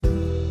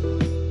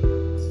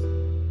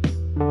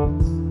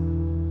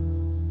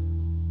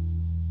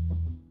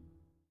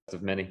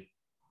of many.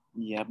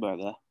 Yeah,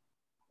 brother.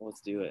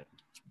 Let's do it.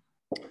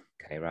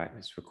 Okay, right.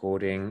 It's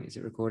recording. Is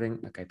it recording?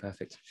 Okay,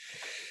 perfect.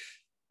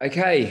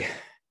 Okay.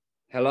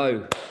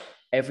 Hello,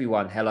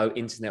 everyone. Hello,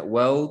 internet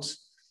world.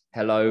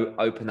 Hello,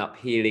 Open Up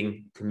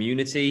Healing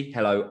community.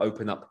 Hello,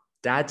 Open Up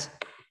Dad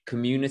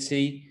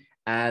community.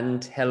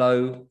 And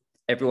hello,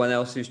 everyone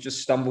else who's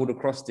just stumbled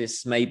across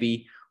this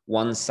maybe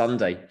one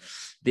Sunday.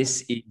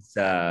 This is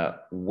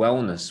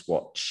Wellness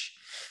Watch.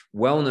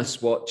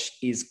 Wellness Watch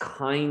is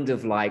kind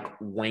of like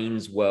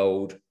Wayne's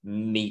World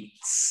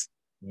meets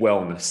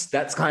wellness.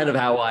 That's kind of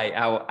how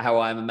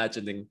I'm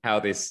imagining how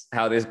this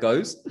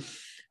goes.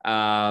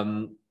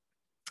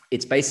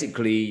 It's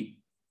basically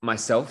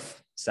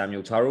myself,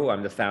 Samuel Turrell.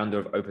 I'm the founder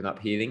of Open Up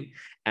Healing,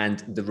 and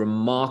the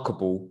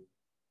remarkable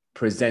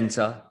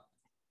presenter,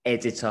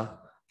 editor,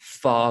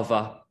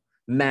 father,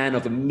 man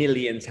of a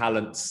million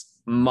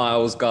talents,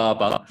 Miles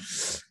Garber,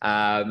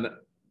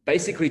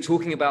 basically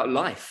talking about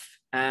life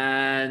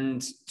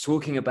and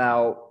talking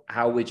about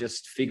how we're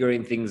just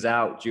figuring things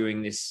out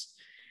during this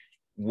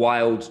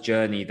wild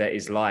journey that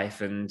is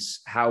life, and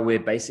how we're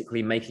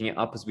basically making it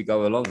up as we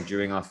go along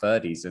during our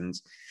 30s, and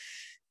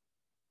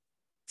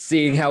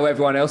seeing how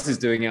everyone else is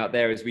doing out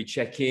there as we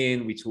check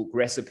in, we talk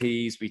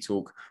recipes, we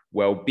talk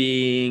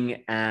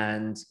well-being,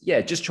 and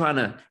yeah, just trying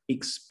to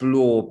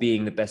explore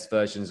being the best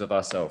versions of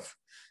ourselves.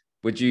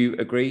 Would you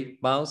agree,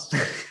 Miles?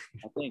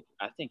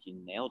 I think you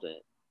nailed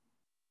it.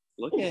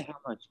 Look at how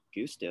much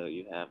gusto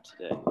you have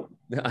today.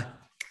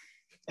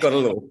 Got a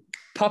little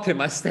pop in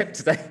my step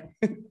today.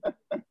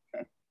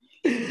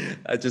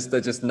 I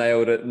just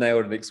nailed an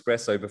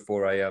espresso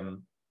before I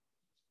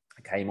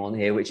came on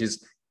here, which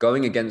is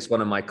going against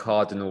one of my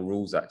cardinal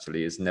rules,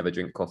 actually, is never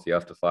drink coffee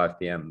after 5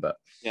 p.m. But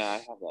yeah, I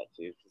have that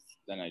too, because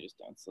then I just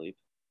don't sleep.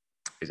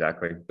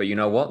 Exactly. But you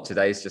know what?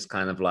 Today's just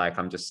kind of like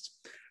I'm just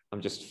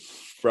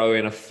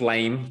throwing a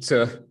flame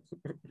to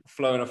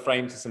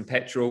some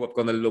petrol. I've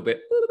gone a little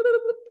bit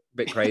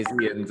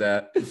crazy, and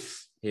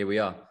here we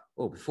are.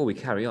 Oh, before we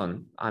carry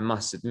on, I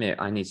must admit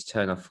I need to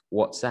turn off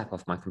WhatsApp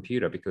off my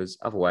computer, because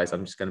otherwise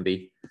I'm just going to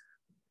be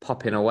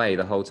popping away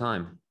the whole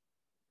time.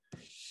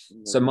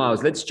 So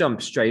Miles, let's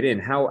jump straight in.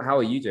 How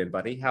are you doing,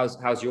 buddy?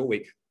 How's your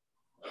week?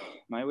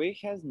 My week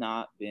has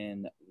not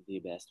been the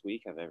best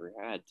week I've ever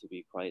had, to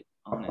be quite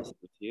honest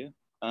with you.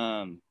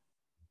 I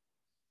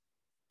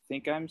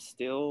think I'm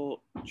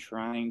still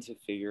trying to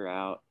figure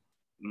out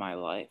my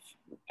life.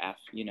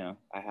 After,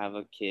 I have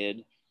a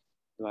kid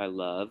who I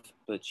love,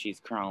 but she's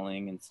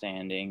crawling and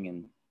standing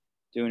and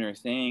doing her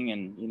thing.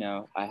 And,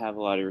 I have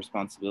a lot of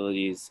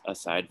responsibilities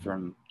aside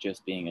from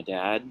just being a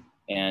dad.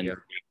 And,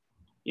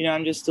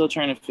 I'm just still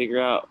trying to figure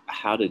out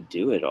how to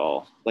do it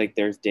all. Like,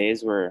 there's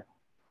days where,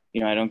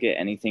 I don't get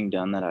anything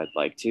done that I'd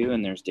like to.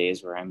 And there's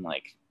days where I'm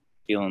like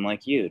feeling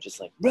like you, just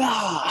like,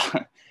 rah!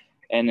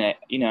 And,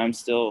 I'm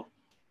still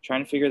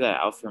trying to figure that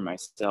out for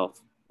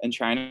myself and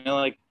trying to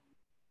like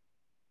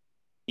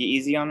be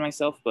easy on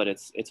myself, but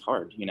it's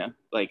hard,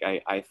 like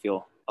I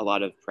feel a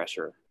lot of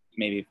pressure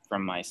maybe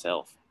from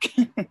myself.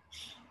 But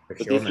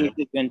sure, this week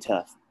has been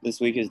tough. This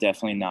week has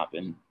definitely not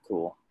been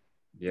cool.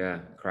 Yeah,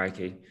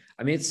 crikey.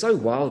 I mean, it's so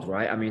wild,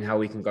 right? I mean, how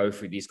we can go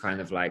through these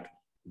kind of like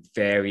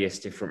various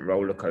different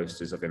roller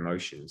coasters of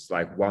emotions.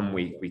 Like one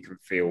week we can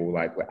feel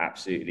like we're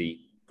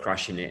absolutely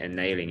crushing it and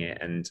nailing it,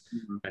 and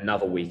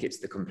another week it's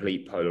the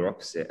complete polar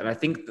opposite. And I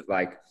think that,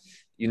 like,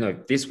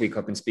 this week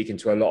I've been speaking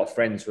to a lot of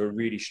friends who are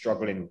really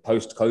struggling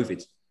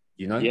post-COVID,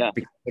 because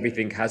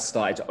everything has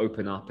started to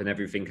open up and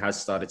everything has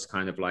started to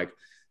kind of like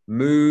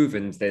move,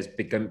 and there's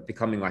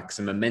becoming like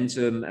some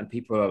momentum, and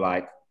people are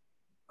like,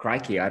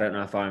 crikey, I don't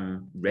know if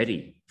I'm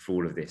ready for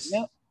all of this.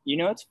 Yeah.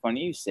 It's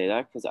funny you say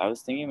that, because I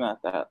was thinking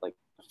about that like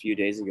a few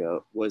days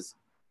ago.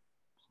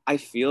 I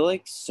feel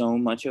like so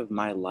much of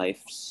my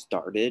life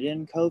started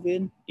in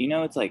COVID.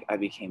 It's like I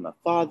became a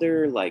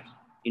father, like,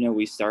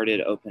 we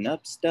started Open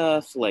Up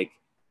stuff, like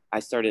I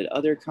started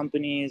other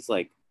companies,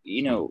 like,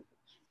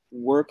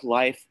 work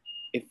life.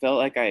 It felt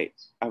like I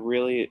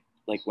really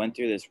like went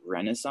through this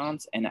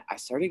renaissance, and I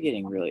started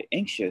getting really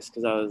anxious,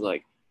 because I was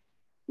like,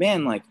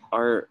 man, like,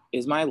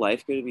 is my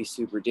life going to be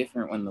super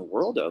different when the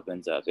world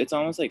opens up? It's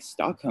almost like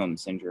Stockholm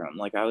syndrome.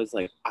 Like, I was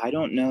like, I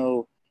don't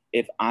know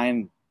if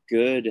I'm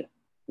good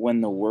when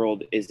the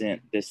world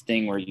isn't this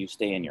thing where you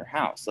stay in your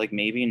house. Like,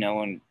 maybe no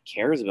one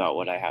cares about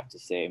what I have to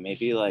say.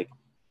 Maybe like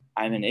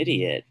I'm an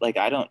idiot. Like,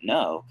 I don't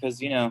know.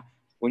 Because,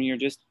 when you're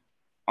just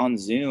on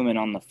Zoom and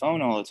on the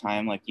phone all the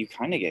time, like, you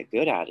kind of get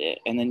good at it.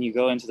 And then you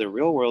go into the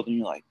real world and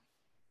you're like,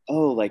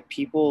 oh, like,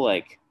 people,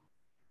 like,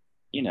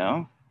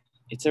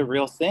 it's a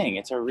real thing.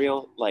 It's a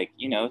real, like,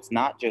 it's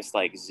not just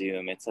like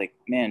Zoom. It's like,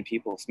 man,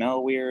 people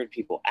smell weird.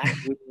 People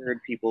act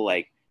weird. People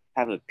like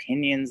have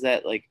opinions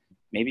that like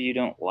maybe you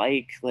don't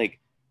like. Like,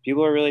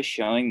 people are really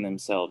showing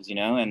themselves,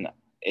 and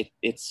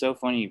it's so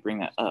funny you bring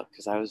that up,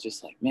 because I was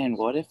just like, man,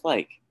 what if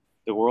like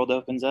the world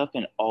opens up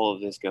and all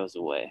of this goes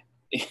away?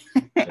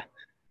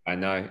 I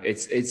know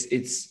it's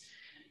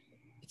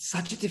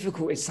such a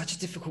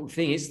difficult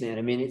thing, isn't it?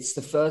 I mean, it's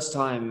the first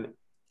time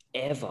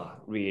ever,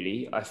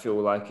 really. I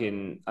feel like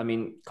I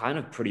mean, kind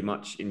of pretty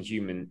much in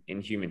human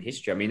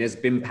history. I mean, there's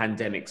been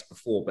pandemics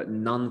before, but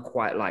none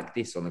quite like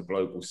this on a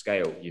global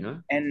scale, you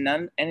know?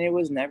 And it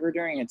was never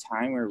during a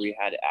time where we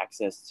had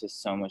access to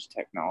so much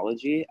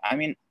technology. I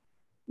mean,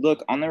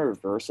 look, on the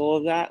reversal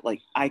of that,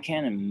 like I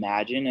can't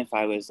imagine if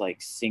I was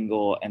like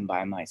single and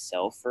by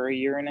myself for a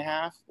year and a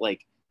half.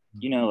 Like,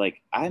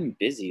 like I'm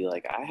busy,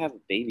 like I have a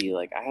baby,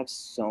 like I have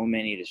so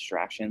many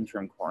distractions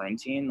from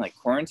quarantine. Like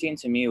quarantine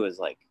to me was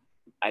like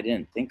I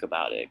didn't think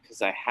about it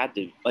because I had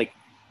to, like,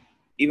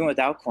 even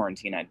without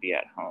quarantine I'd be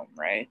at home,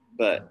 right?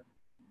 But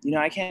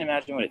I can't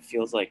imagine what it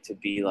feels like to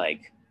be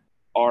like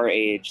our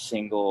age,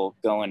 single,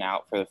 going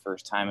out for the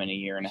first time in a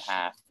year and a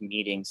half,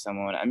 meeting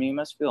someone. I mean, it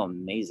must feel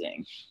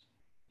amazing.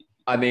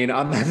 I mean,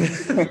 I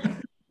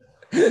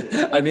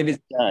mean,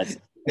 it's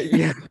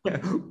yeah.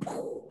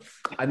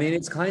 I mean,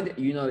 it's kind of,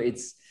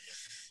 it's.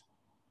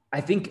 I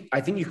think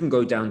you can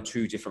go down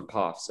two different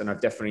paths, and I've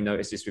definitely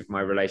noticed this with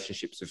my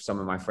relationships with some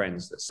of my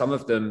friends. That some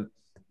of them,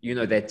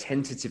 they're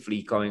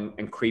tentatively going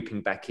and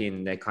creeping back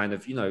in. They're kind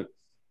of,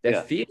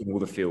 they're feeling all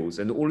the feels,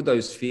 and all of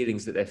those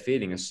feelings that they're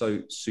feeling are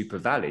so super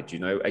valid.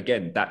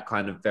 Again, that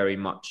kind of very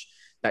much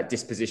that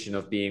disposition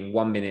of being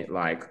 1 minute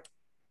like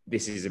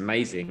this is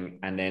amazing,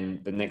 and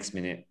then the next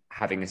minute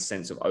having a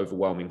sense of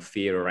overwhelming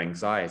fear or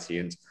anxiety.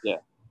 And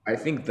I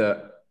think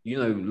that,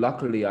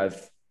 luckily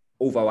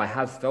although I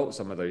have felt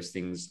some of those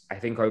things, I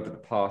think over the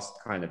past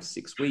kind of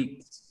 6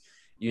 weeks,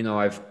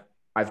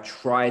 I've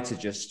tried to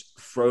just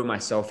throw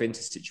myself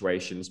into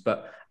situations,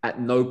 but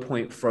at no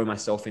point throw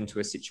myself into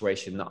a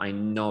situation that I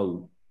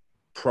know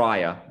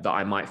prior that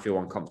I might feel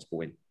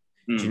uncomfortable in.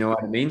 Do you know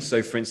what I mean?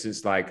 So for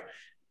instance, like,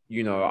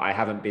 I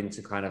haven't been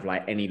to kind of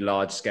like any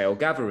large scale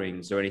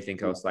gatherings or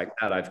anything else like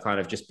that. I've kind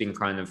of just been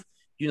kind of,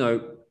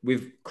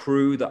 with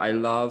crew that I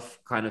love,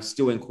 kind of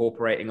still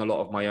incorporating a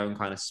lot of my own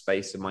kind of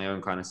space and my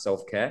own kind of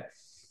self-care.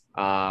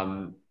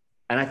 And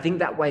I think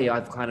that way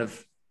I've kind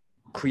of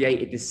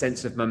created this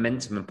sense of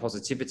momentum and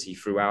positivity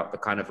throughout the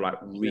kind of like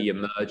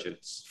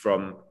re-emergence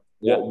from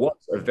what was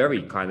a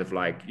very kind of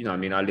like, I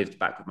mean, I lived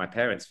back with my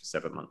parents for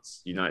 7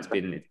 months. I'm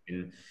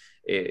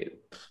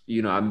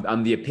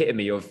the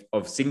epitome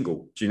of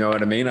single. Do you know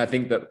what I mean? I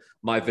think that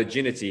my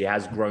virginity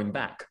has grown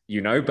back,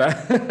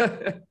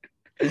 but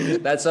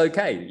that's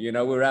okay.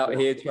 We're out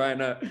here trying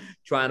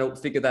to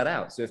figure that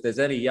out. So if there's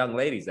any young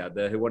ladies out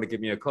there who want to give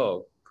me a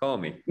call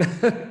me.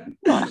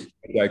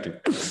 Joking.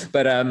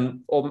 But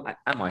or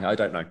am I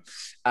don't know.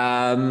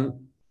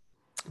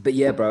 But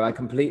yeah, bro, I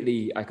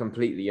completely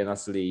and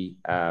utterly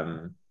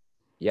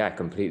I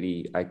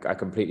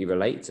completely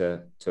relate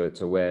to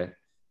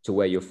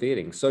where you're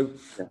feeling. So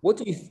what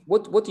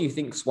do you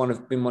think's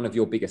been one of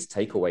your biggest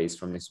takeaways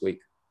from this week?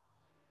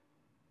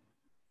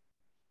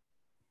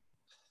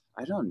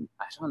 I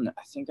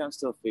think I'm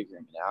still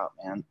figuring it out,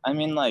 man. I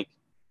mean, like,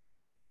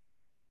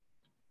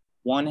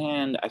 one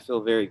hand, I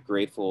feel very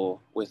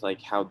grateful with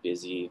like how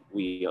busy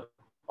we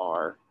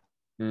are.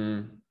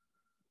 A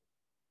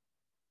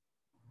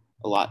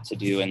lot to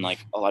do and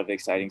like a lot of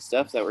exciting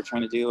stuff that we're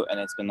trying to do, and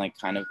it's been like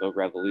kind of a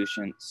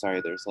revolution. Sorry,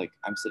 there's like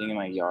I'm sitting in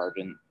my yard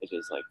and it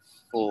is like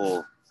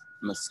full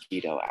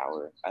mosquito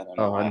hour. I don't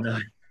know. I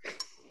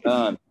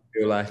know.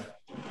 Your life.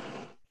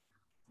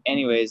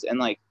 Anyways, and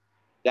like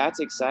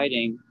that's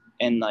exciting,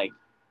 and like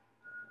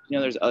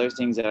there's other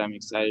things that I'm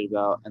excited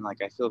about, and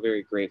like I feel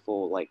very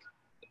grateful, like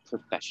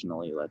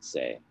professionally, let's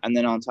say. And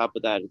then on top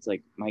of that, it's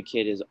like my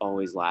kid is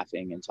always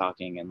laughing and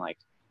talking and like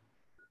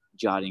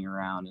jotting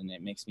around, and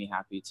it makes me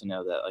happy to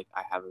know that like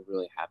I have a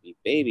really happy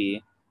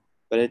baby.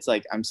 But it's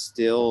like I'm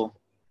still,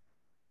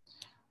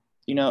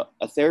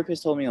 a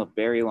therapist told me a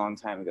very long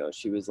time ago,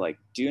 she was like,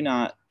 do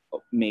not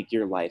make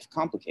your life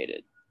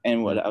complicated.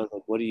 And what I was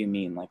like, what do you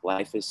mean? Like,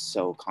 life is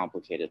so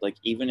complicated. Like,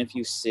 even if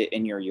you sit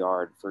in your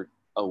yard for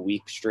a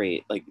week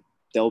straight, like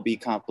there'll be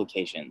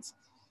complications.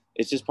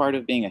 It's just part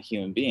of being a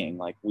human being.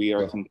 Like, we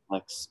are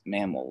complex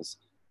mammals.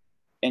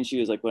 And she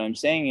was like, what I'm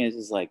saying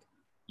is like,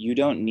 you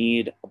don't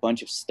need a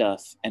bunch of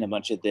stuff and a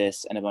bunch of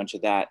this and a bunch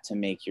of that to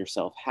make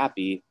yourself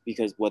happy,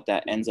 because what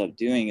that ends up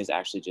doing is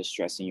actually just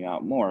stressing you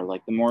out more.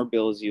 Like, the more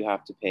bills you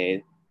have to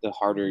pay, the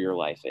harder your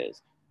life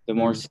is. The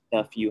more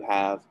stuff you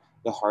have,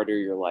 the harder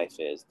your life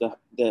is. The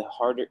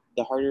harder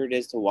it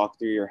is to walk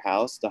through your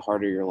house, the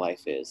harder your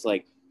life is.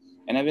 Like,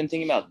 and I've been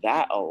thinking about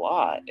that a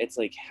lot. It's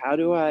like, how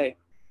do I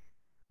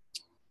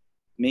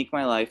make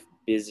my life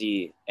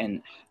busy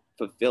and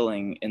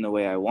fulfilling in the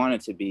way I want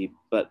it to be,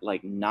 but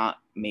like not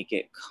make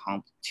it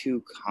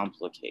too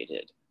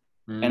complicated.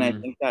 And I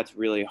think that's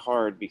really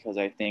hard, because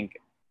I think,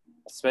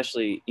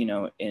 especially,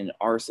 in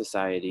our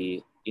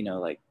society,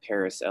 like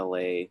Paris,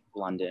 LA,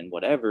 London,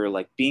 whatever,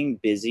 like being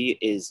busy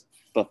is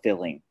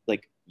fulfilling.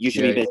 Like, you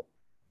should be busy.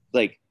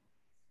 Like,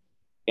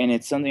 and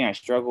it's something I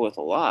struggle with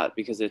a lot,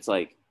 because it's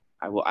like,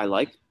 I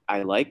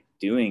like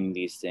doing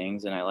these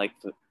things and I like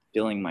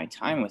fulfilling my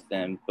time with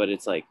them, but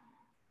it's like,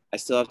 I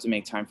still have to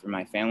make time for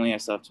my family. I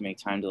still have to make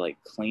time to like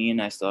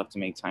clean. I still have to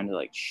make time to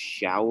like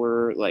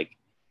shower. Like,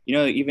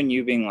 even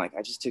you being like,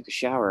 I just took a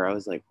shower. I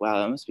was like, wow,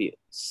 that must be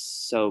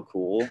so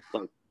cool.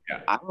 Like,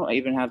 Yeah. I don't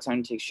even have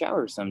time to take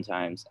showers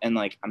sometimes. And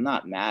like, I'm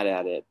not mad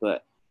at it,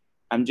 but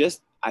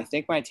I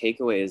think my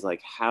takeaway is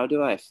like, how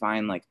do I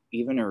find like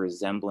even a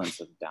resemblance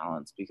of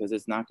balance? Because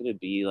it's not going to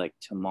be like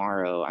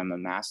tomorrow I'm a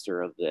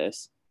master of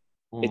this.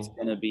 It's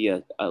going to be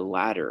a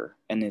ladder.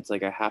 And it's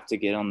like, I have to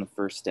get on the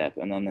first step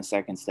and then the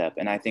second step.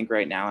 And I think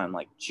right now I'm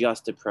like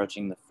just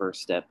approaching the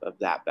first step of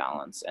that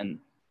balance. And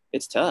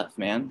it's tough,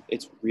 man.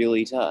 It's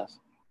really tough.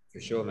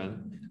 For sure,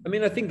 man. I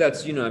mean, I think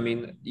that's, I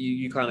mean,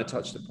 you kind of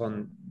touched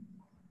upon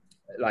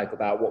like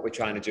about what we're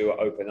trying to do at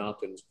Open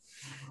Up. And,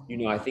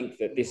 I think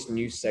that this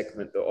new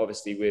segment that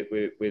obviously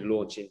we're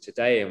launching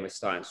today and we're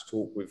starting to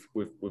talk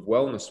with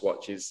Wellness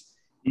Watch is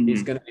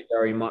going to be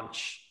very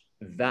much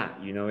that,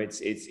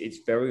 it's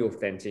very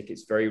authentic,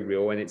 it's very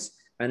real, and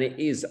it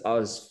is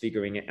us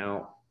figuring it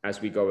out as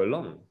we go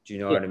along. Do you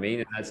know what I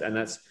mean?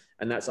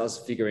 And that's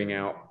us figuring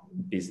out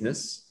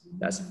business.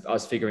 That's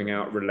us figuring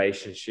out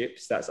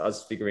relationships. That's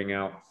us figuring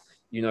out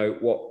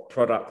what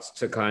products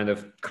to kind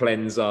of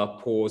cleanse our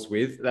pores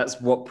with.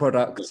 That's what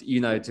product,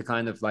 to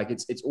kind of like,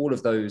 it's all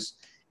of those,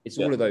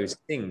 all of those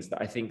things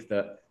that I think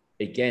that,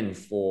 again,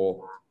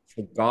 for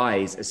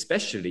guys,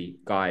 especially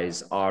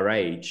guys our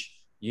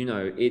age,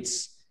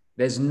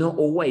 there's not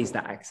always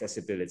that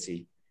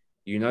accessibility.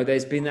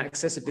 There's been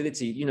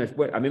accessibility,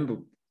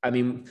 I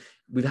mean,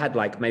 we've had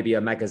like maybe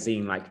a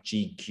magazine like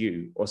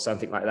GQ or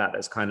something like that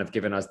that's kind of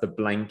given us the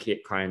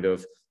blanket kind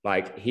of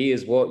like,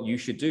 here's what you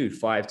should do,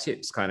 5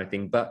 tips kind of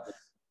thing. But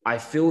I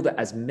feel that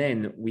as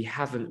men, we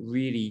haven't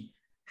really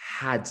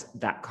had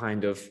that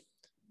kind of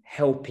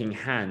helping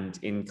hand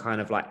in kind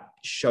of like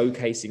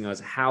showcasing us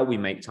how we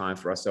make time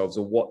for ourselves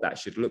or what that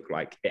should look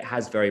like. It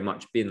has very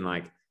much been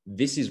like,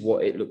 this is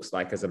what it looks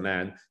like as a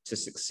man to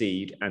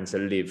succeed and to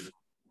live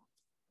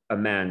a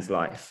man's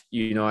life.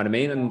 You know what I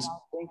mean? And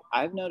I think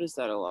I've noticed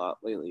that a lot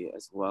lately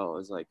as well,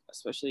 is like,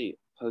 especially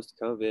post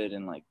COVID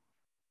and like,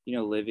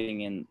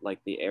 living in like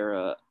the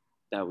era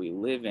that we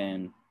live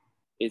in,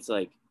 it's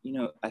like,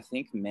 I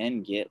think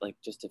men get like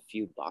just a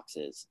few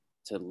boxes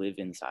to live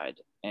inside.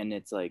 And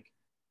it's like,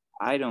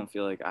 I don't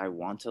feel like I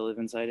want to live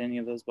inside any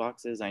of those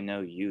boxes. I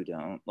know you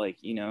don't, like,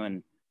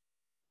 and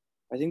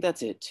I think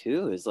that's it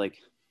too, is like,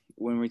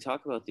 when we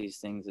talk about these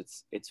things,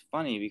 it's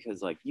funny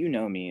because like,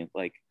 me,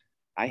 like,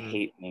 I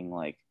hate being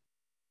like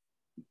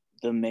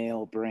the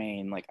male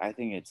brain. Like, I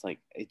think it's like,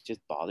 it just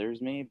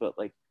bothers me. But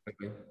like,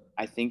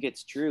 I think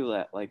it's true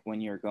that like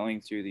when you're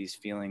going through these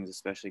feelings,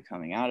 especially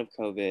coming out of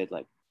COVID,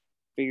 like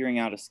figuring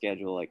out a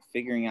schedule, like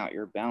figuring out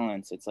your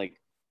balance, it's like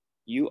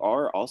you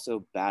are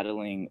also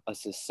battling a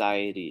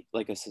society,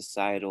 like a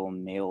societal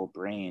male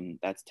brain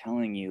that's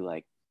telling you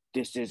like,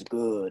 this is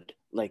good,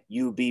 like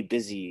you be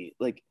busy.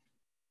 Like,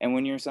 and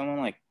when you're someone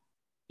like,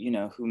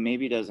 who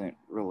maybe doesn't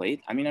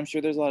relate. I mean, I'm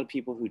sure there's a lot of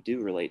people who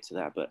do relate to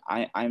that, but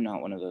I'm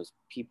not one of those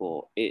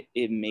people.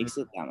 It makes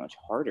it that much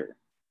harder,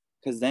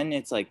 because then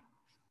it's like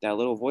that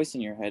little voice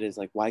in your head is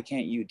like, why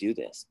can't you do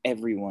this?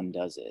 Everyone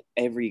does it.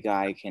 Every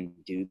guy can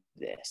do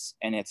this.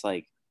 And it's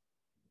like,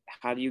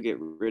 how do you get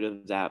rid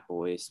of that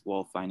voice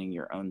while finding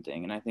your own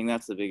thing? And I think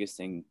that's the biggest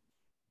thing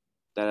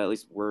that at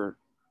least we're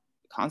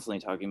constantly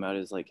talking about,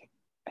 is like,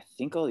 I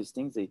think all these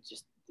things,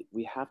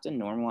 we have to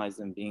normalize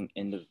them being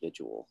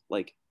individual.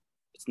 Like,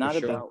 it's not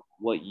about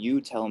what you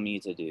tell me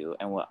to do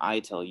and what I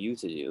tell you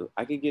to do.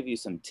 I could give you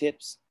some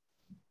tips.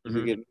 You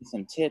could give me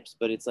some tips,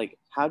 but it's like,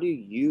 how do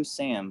you,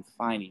 Sam,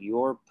 find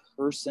your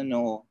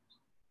personal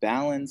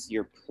balance,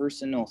 your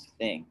personal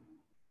thing?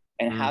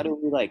 And how do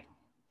we like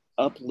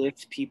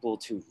uplift people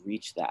to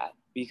reach that?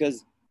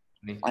 Because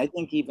I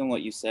think even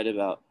what you said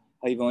about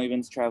how you've only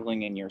been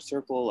traveling in your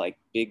circle, like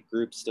big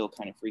groups still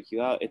kind of freak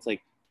you out. It's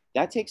like,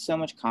 that takes so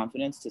much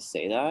confidence to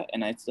say that.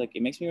 And it's like,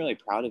 it makes me really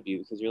proud of you,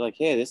 because you're like,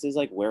 hey, this is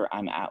like where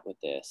I'm at with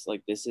this.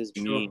 Like, this is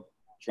me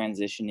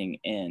transitioning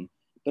in.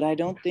 But I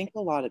don't think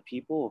a lot of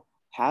people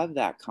have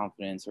that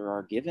confidence or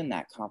are given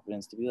that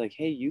confidence to be like,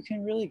 hey, you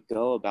can really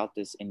go about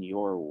this in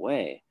your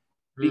way.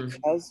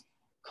 Because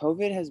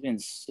COVID has been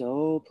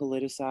so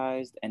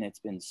politicized, and it's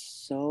been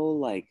so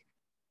like,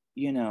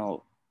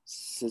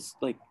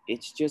 like,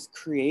 it's just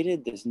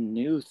created this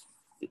new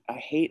I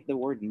hate the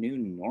word new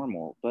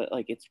normal, but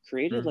like, it's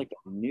created like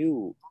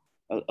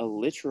a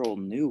literal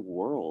new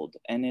world.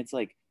 And it's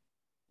like,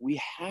 we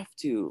have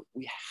to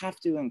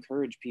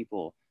encourage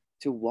people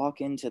to walk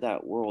into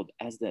that world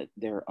as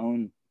their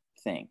own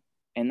thing.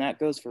 And that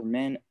goes for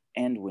men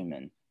and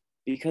women,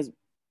 because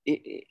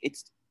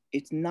it's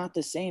not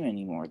the same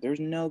anymore.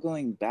 There's no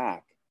going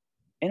back.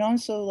 And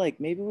also, like,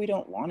 maybe we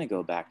don't want to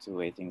go back to the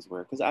way things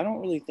were, because I don't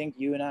really think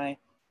you and I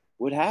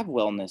would have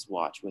Wellness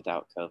Watch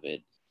without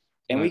COVID.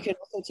 And we could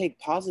also take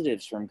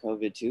positives from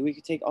COVID too. We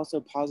could take also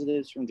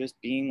positives from just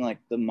being like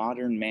the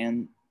modern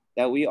man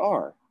that we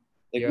are.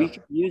 Like, we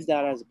could use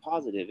that as a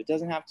positive. It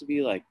doesn't have to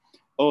be like,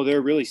 oh,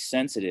 they're really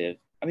sensitive.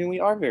 I mean,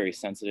 we are very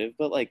sensitive,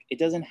 but like, it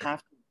doesn't have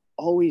to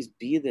always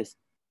be this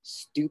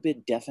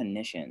stupid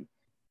definition.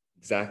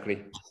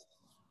 Exactly.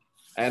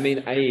 I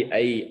mean,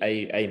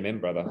 amen,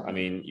 brother. I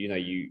mean,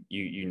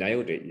 you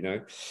nailed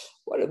it.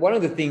 One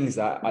of the things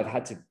that I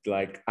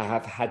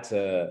have had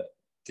to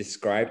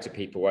describe to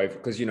people over,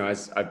 because, you know,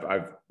 as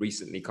I've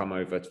recently come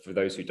over, for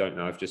those who don't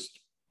know, I've just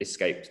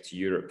escaped to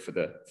Europe for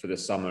the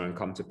summer and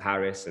come to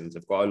Paris, and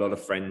I've got a lot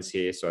of friends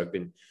here. So I've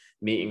been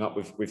meeting up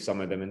with some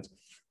of them. And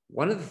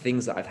one of the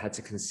things that I've had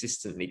to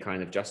consistently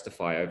kind of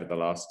justify over the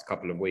last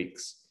couple of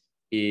weeks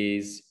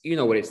is, you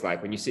know what it's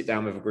like when you sit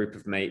down with a group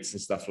of mates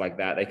and stuff like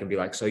that. They can be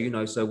like, so, you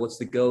know, so what's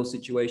the girl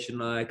situation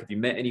like? Have you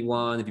met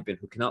anyone? Have you been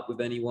hooking up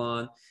with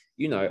anyone?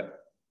 You know,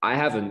 I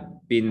haven't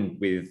been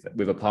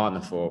with a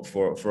partner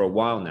for a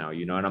while now,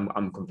 you know, and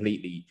I'm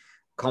completely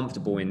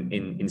comfortable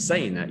in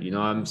saying that. You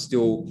know,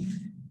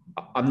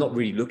 I'm not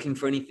really looking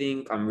for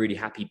anything. I'm really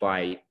happy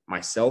by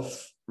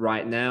myself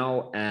right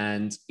now.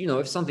 And, you know,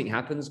 if something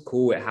happens,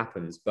 cool, it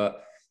happens.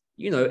 But,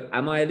 you know,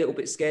 am I a little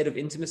bit scared of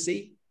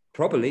intimacy?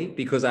 Probably,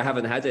 because I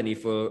haven't had any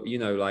for, you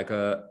know, like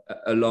a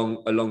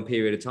long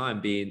period of time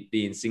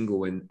being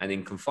single and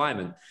in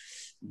confinement.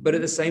 But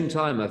at the same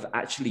time, I've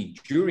actually,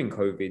 during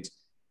COVID,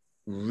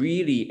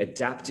 really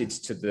adapted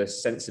to the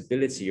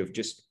sensibility of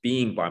just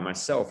being by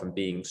myself and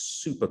being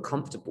super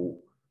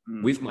comfortable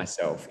with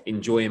myself,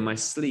 enjoying my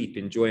sleep,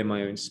 enjoying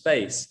my own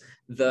space,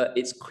 that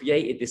it's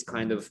created this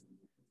kind of,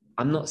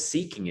 I'm not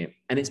seeking it.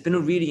 And it's been a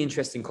really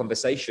interesting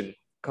conversation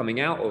coming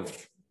out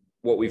of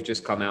what we've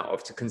just come out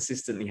of, to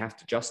consistently have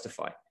to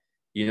justify,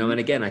 you know. And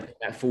again, I think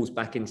that falls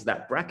back into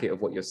that bracket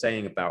of what you're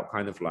saying about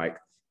kind of like,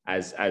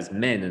 as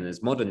men and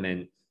as modern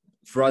men,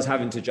 for us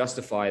having to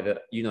justify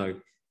that, you know,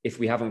 if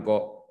we haven't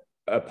got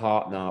a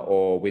partner,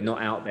 or we're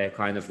not out there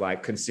kind of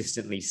like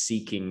consistently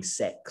seeking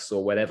sex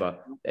or whatever,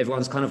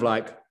 everyone's kind of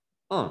like,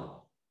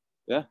 oh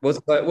yeah,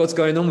 what's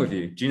going on with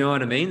you? Do you know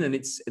what I mean? And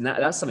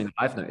that's something that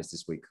I've noticed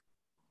this week.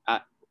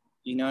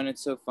 You know, and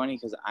it's so funny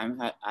because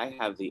I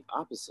have the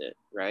opposite,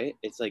 right?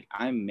 It's like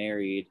I'm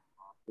married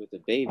with a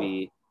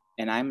baby,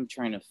 and I'm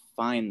trying to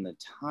find the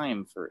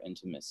time for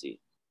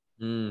intimacy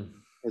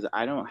because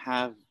I don't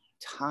have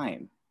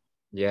time.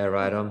 Yeah,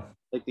 right on.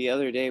 Like the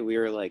other day, we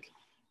were like,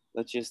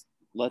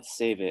 let's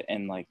save it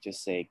and like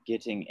just say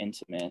getting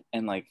intimate,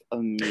 and like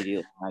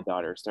immediately my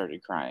daughter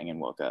started crying and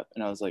woke up,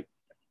 and I was like,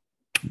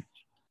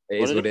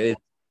 It is what it is.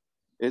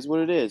 It is what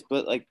it is.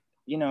 But like,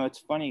 you know, it's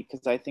funny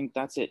because I think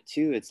that's it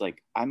too. It's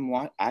like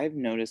I've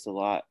noticed a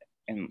lot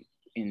in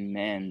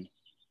men,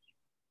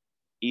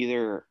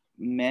 either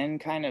men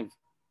kind of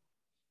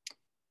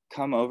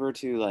come over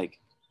to like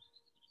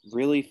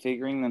really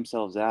figuring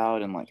themselves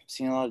out, and like I've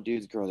seen a lot of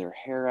dudes grow their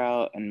hair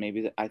out, and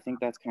maybe I think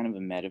that's kind of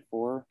a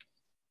metaphor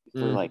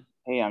for like,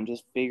 hey, I'm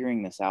just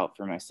figuring this out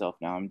for myself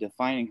now. I'm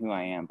defining who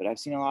I am. But I've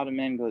seen a lot of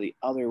men go the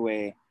other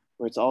way,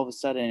 where it's all of a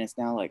sudden it's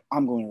now like,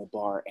 I'm going to the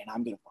bar and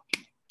I'm gonna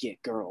fucking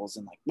get girls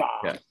and like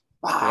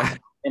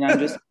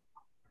and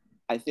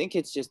I think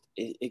it's just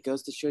it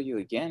goes to show you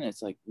again,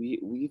 it's like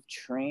we've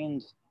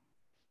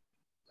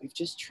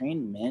just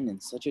trained men in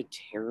such a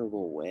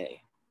terrible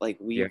way. Like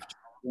we've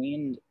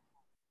trained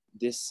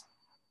this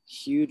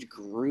huge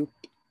group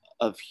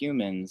of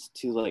humans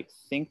to like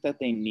think that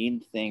they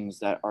need things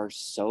that are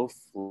so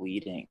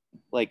fleeting.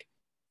 Like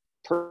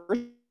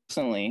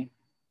personally,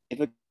 if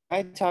a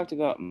guy talked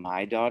about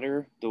my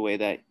daughter the way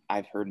that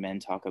I've heard men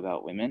talk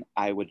about women,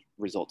 I would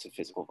result to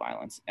physical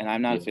violence. And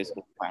I'm not a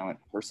physical violent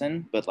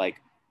person, but like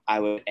I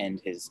would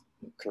end his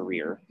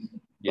career.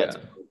 Let's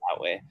put it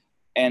that way.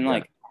 And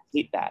like I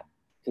hate that,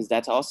 because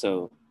that's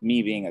also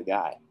me being a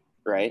guy,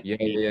 right?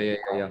 Yeah.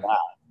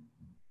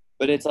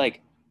 But it's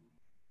like,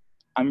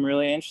 I'm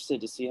really interested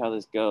to see how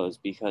this goes,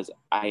 because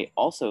I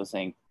also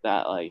think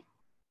that like,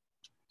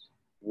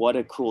 what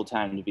a cool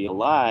time to be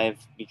alive,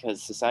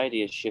 because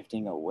society is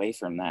shifting away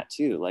from that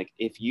too. Like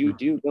if you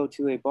do go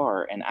to a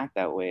bar and act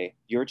that way,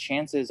 your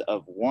chances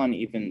of one,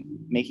 even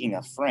making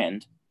a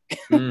friend,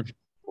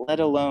 let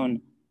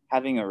alone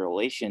having a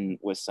relation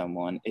with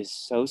someone, is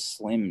so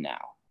slim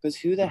now. Because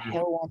who the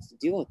hell wants to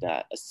deal with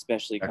that,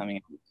 especially coming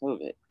out of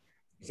COVID?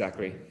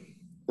 Exactly.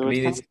 So I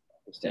mean, it's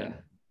interesting.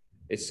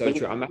 It's so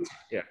true.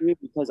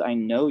 Because I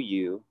know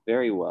you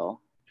very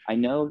well. I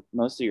know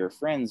most of your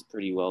friends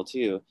pretty well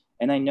too.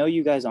 And I know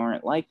you guys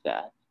aren't like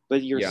that.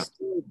 But you're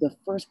still, the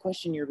first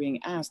question you're being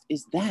asked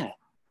is that.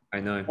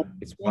 I know. That's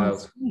it's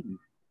wild.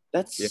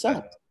 That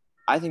sucks.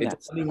 I think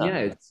that's. I mean,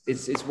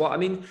 it's what I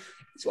mean.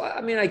 It's what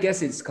I mean. I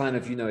guess it's kind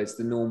of, you know, it's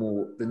the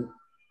normal.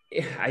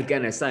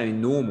 Again, it's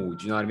saying normal.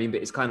 Do you know what I mean?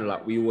 But it's kind of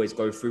like we always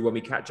go through when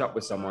we catch up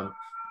with someone.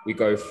 We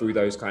go through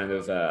those kind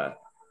of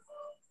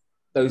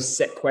those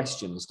set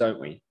questions, don't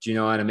we? Do you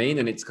know what I mean?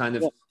 And it's kind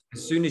of,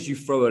 as soon as you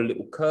throw a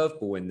little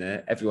curveball in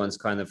there, everyone's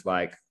kind of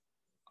like,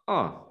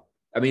 oh,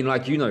 I mean,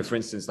 like, you know, for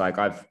instance, like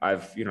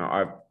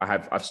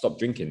I've stopped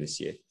drinking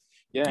this year.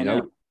 Yeah, you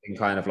know, in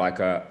kind of like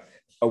a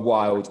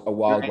wild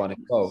one as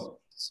well.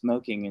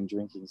 Smoking and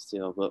drinking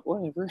still, but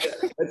whatever.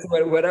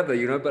 Whatever,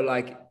 you know. But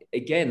like,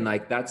 again,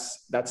 like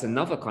that's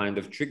another kind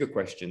of trigger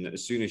question, that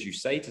as soon as you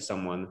say to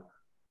someone,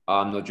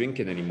 I'm not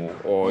drinking anymore,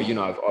 or, you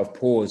know, I've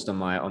paused on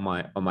my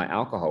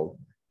alcohol,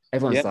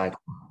 everyone's like,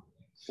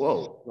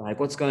 whoa, like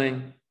what's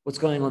going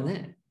on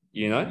there,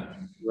 you know?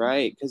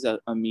 Right, because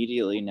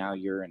immediately now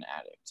you're an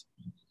addict.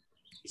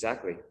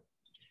 Exactly.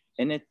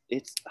 And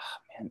it's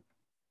man,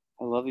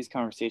 I love these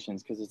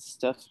conversations because it's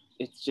stuff.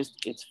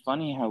 It's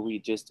funny how we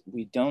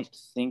don't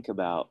think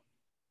about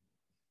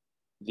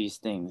these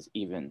things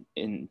even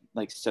in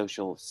like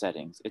social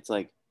settings. It's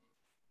like,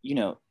 you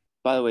know,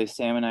 by the way,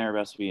 Sam and I are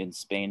about to be in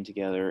Spain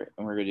together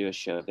and we're going to do a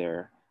show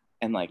there.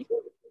 And like,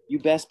 you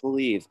best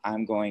believe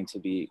I'm going to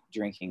be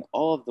drinking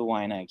all of the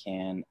wine I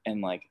can and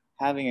like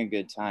having a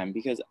good time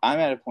because I'm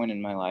at a point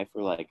in my life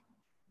where like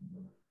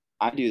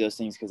I do those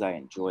things because I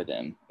enjoy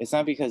them. It's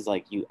not because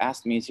like you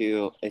asked me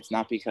to. It's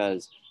not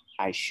because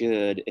I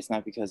should. It's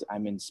not because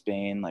I'm in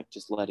Spain. Like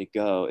just let it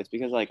go. It's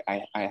because like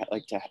I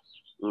like to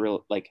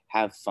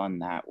have fun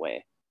that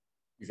way.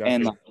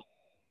 And Exactly. like,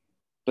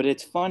 but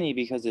it's funny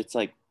because it's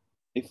like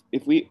if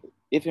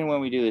if and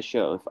when we do the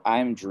show, if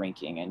I'm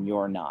drinking and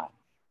you're not,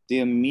 the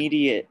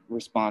immediate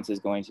response is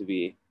going to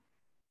be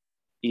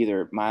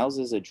either Miles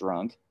is a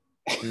drunk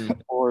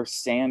or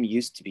Sam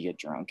used to be a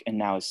drunk and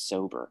now is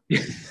sober.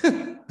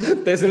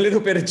 There's a little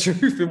bit of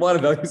truth in one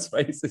of those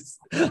phrases,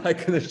 I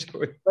can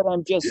assure you. But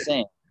I'm just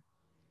saying,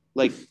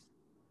 like,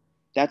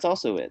 that's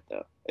also it,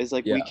 though. It's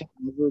like we can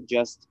never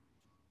just,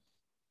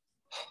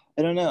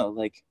 I don't know,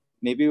 like,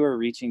 maybe we're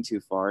reaching too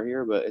far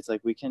here, but it's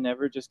like we can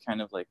never just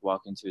kind of like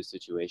walk into a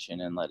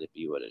situation and let it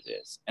be what it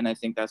is. And I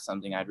think that's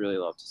something I'd really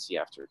love to see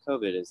after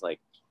COVID is like,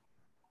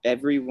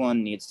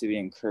 everyone needs to be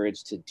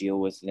encouraged to deal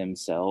with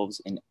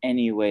themselves in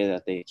any way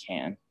that they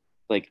can.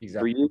 Like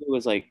for you, it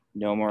was like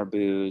no more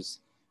booze,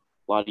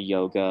 a lot of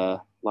yoga,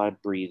 a lot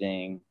of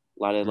breathing,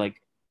 a lot of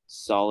like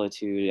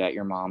solitude at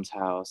your mom's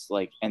house.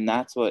 Like, and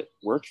that's what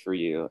worked for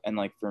you. And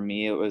like for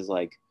me, it was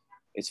like,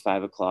 it's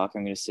 5 o'clock.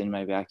 I'm going to sit in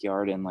my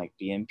backyard and like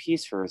be in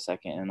peace for a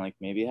second and like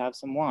maybe have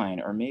some wine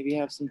or maybe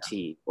have some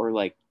tea or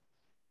like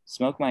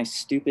smoke my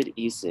stupid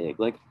e-cig.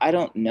 Like, I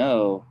don't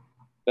know.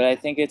 But I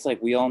think it's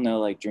like we all know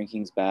like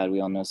drinking's bad. We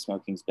all know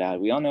smoking's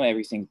bad. We all know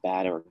everything's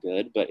bad or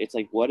good. But it's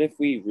like, what if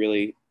we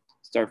really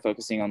start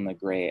focusing on the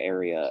gray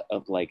area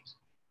of like,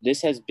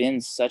 this has been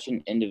such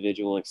an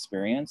individual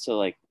experience. So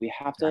like we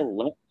have to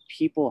let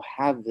people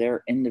have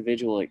their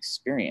individual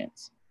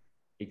experience.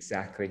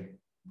 Exactly.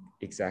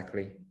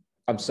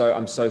 I'm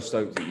so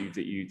stoked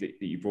that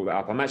you brought that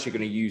up. I'm actually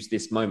going to use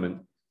this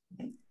moment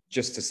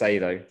just to say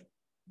though,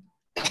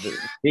 that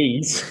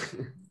these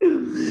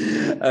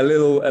a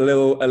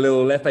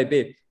little left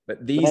bit,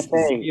 but these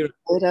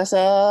hit us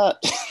up.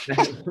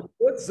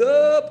 What's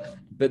up?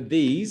 But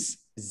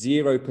these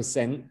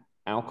 0%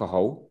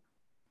 alcohol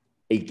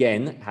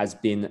again has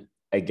been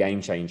a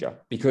game changer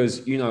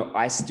because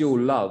I still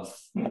love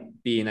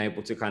being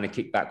able to kind of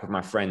kick back with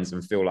my friends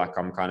and feel like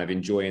I'm kind of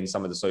enjoying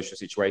some of the social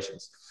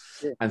situations.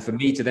 Yeah. And for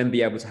me to then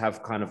be able to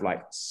have kind of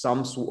like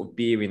some sort of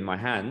beer in my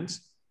hand,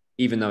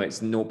 even though it's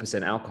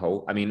 0%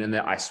 alcohol, I mean, and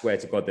I swear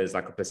to God, there's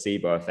like a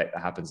placebo effect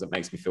that happens that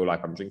makes me feel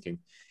like I'm drinking.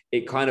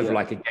 It kind of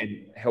like,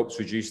 again, helps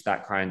reduce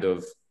that kind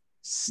of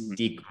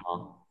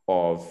stigma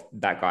of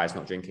that guy's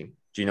not drinking.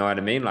 Do you know what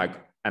I mean? Like,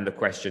 and the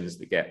questions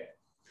that get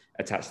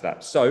attached to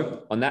that.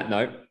 So on that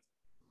note,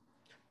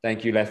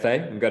 thank you, Lethe.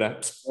 I'm gonna.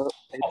 It's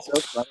so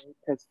funny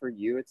because for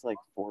you it's like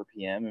 4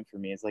 p.m. and for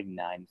me it's like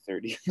 9:30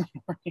 in the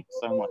morning.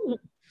 So I'm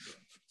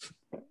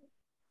like,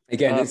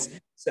 again, it's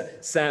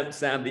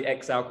Sam, the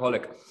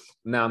ex-alcoholic.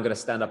 Now I'm gonna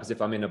stand up as if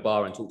I'm in a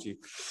bar and talk to you,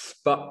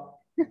 but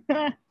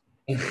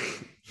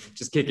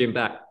just kicking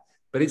back.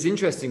 But it's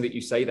interesting that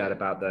you say that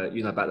about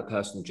the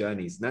personal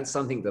journeys, and that's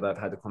something that I've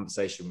had a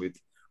conversation with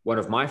one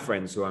of my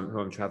friends who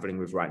I'm traveling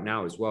with right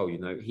now as well.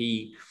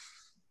 He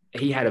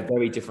had a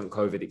very different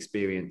COVID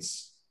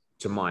experience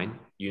to mine.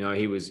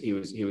 He was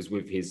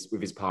with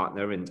his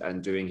partner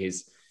and doing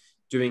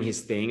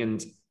his thing,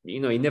 and he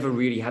never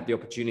really had the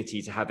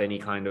opportunity to have any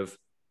kind of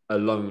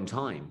alone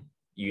time.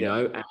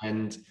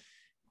 And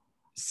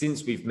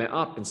since we've met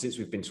up and since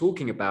we've been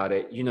talking about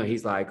it,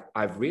 he's like,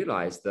 I've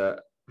realized that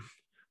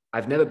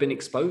I've never been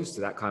exposed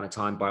to that kind of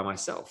time by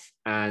myself.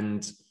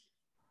 And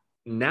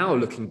now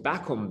looking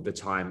back on the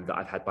time that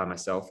I've had by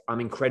myself,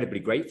 I'm incredibly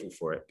grateful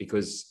for it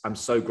because I'm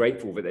so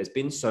grateful that there's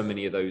been so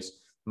many of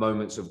those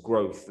moments of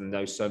growth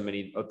and so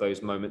many of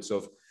those moments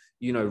of,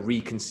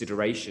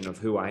 reconsideration of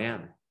who I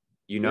am,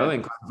 and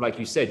kind of like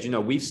you said,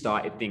 we've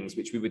started things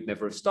which we would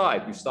never have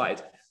started. We've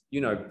started,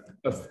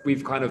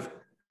 we've kind of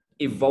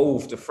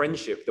evolved a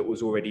friendship that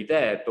was already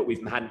there, but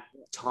we've had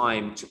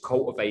time to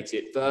cultivate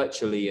it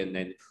virtually and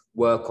then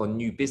work on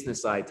new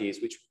business ideas,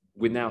 which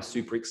we're now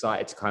super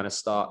excited to kind of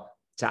start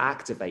to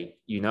activate,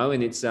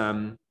 and it's I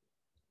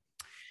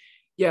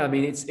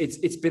mean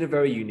it's been a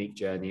very unique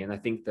journey, and I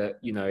think that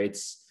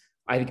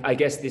I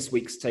guess this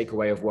week's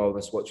takeaway of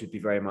Wellness Watch would be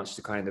very much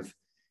to kind of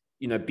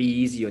be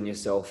easy on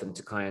yourself and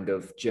to kind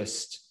of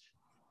just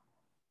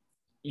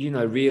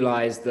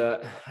realize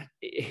that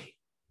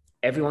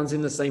everyone's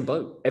in the same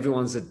boat.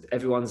 Everyone's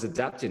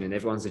adapting and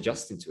everyone's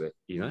adjusting to it,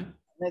 And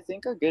I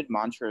think a good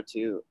mantra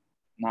too,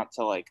 not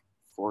to like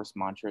force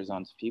mantras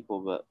onto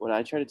people, but what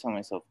I try to tell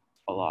myself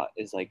a lot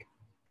is like,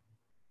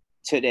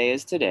 today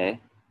is today.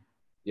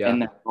 Yeah.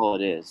 And that's all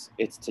it is.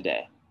 It's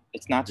today.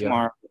 It's not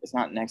tomorrow. Yeah. It's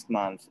not next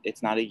month.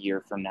 It's not a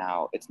year from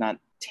now. It's not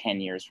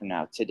 10 years from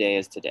now. Today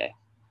is today.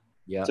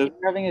 Yeah. So if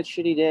you're having a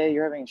shitty day,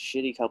 you're having a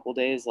shitty couple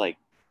days, like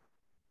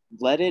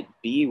let it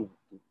be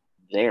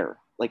there.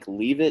 Like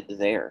leave it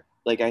there.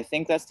 Like I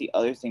think that's the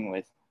other thing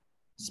with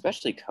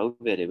especially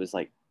COVID. It was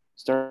like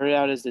started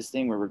out as this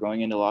thing where we're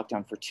going into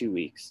lockdown for 2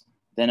 weeks,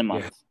 then a Yeah.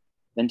 month,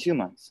 then 2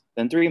 months,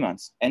 then 3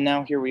 months. And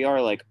now here we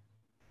are like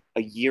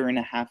a year and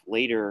a half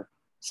later,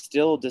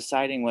 still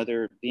deciding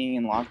whether being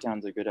in lockdown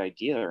is a good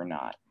idea or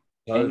not.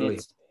 And Totally.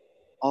 it's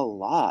a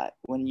lot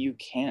when you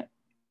can't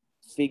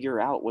figure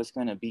out what's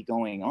going to be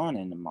going on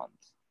in a month.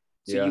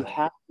 So you Yeah.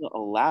 have to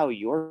allow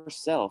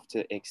yourself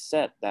to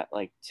accept that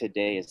like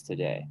today is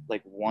today,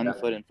 like one Yeah.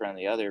 foot in front of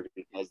the other,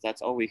 because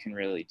that's all we can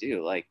really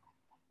do. Like,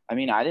 I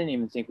mean, I didn't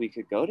even think we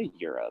could go to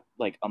Europe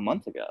like a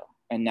month ago,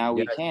 and now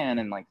Yeah. we can,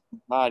 and like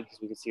God, because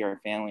we could see our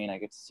family and I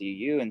get to see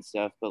you and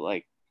stuff. But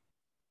like,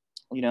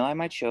 you know, I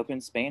might show up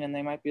in Spain and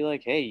they might be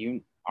like, "Hey,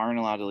 you aren't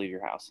allowed to leave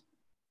your house."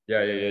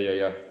 Yeah. Yeah. Yeah. Yeah.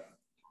 Yeah.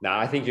 No,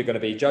 I think you're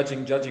going to be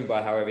judging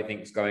by how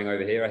everything's going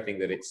over here. I think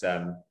that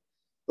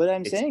But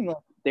I'm it's saying like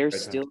there's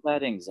great time. still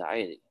that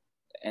anxiety.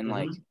 And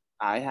like Mm-hmm.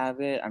 I have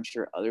it, I'm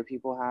sure other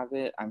people have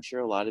it. I'm sure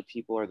a lot of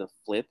people are the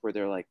flip where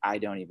they're like, I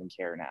don't even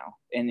care now.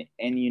 And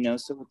you know,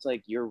 so it's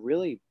like you're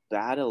really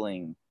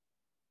battling.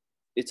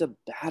 It's a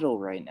battle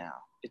right now.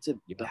 It's a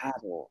Yeah.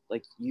 battle.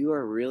 Like you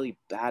are really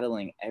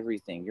battling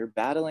everything. You're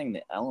battling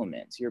the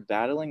elements. You're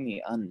battling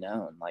the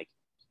unknown. Like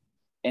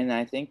and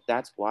I think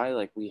that's why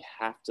like we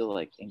have to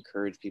like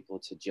encourage people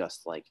to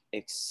just like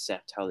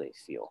accept how they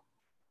feel.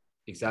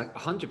 Exactly,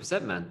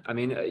 100%, man. I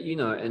mean, you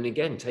know, and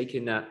again,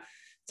 taking that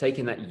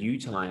you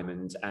time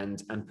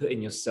and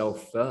putting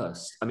yourself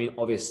first. I mean,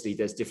 obviously,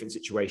 there's different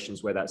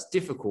situations where that's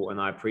difficult,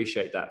 and I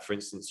appreciate that. For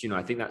instance, you know,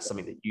 I think that's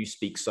something that you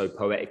speak so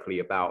poetically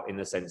about, in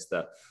the sense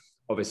that,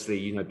 obviously,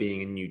 you know,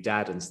 being a new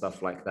dad and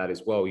stuff like that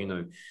as well. You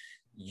know,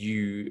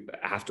 you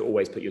have to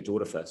always put your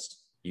daughter first.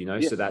 You know,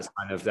 Yeah. so that's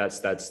kind of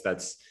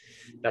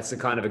that's a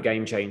kind of a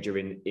game changer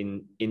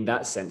in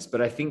that sense.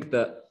 But I think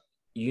that,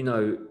 you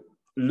know,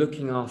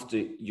 looking after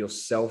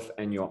yourself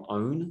and your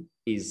own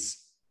is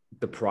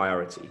the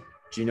priority.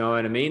 Do you know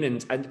what I mean?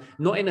 And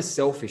not in a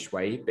selfish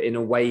way, but in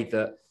a way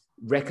that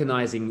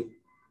recognizing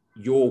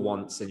your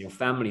wants and your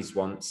family's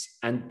wants,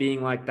 and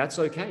being like, that's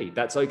okay.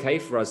 That's okay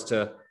for us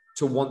to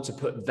want to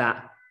put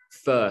that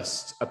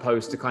first,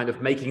 opposed to kind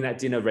of making that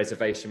dinner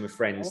reservation with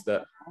friends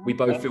that we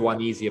both feel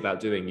uneasy about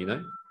doing, you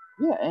know?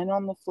 Yeah, and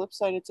on the flip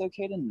side, it's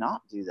okay to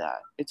not do that.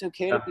 It's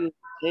okay to Yeah. be like,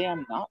 hey,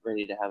 I'm not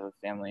ready to have a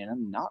family and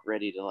I'm not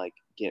ready to like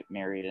get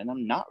married and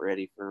I'm not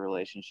ready for a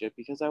relationship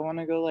because I want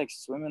to go like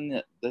swim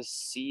in the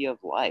sea of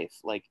life.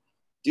 Like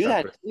do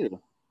that Exactly.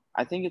 too.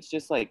 I think it's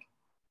just like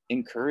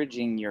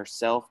encouraging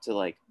yourself to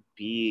like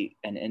be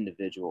an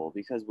individual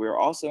because we're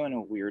also in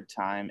a weird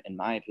time, in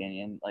my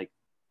opinion. Like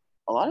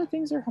a lot of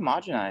things are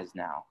homogenized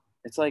now.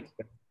 It's like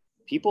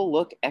people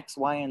look X,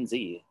 Y, and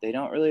Z. They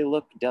don't really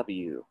look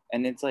W.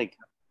 And it's like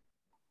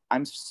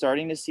I'm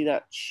starting to see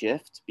that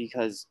shift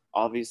because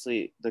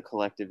obviously the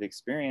collective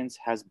experience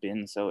has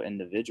been so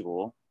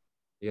individual.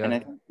 And Yeah. I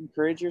think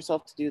encourage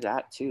yourself to do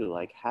that too.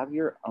 Like have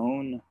your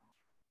own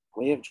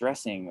way of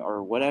dressing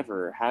or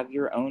whatever, have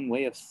your own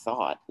way of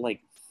thought.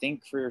 Like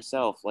think for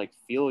yourself, like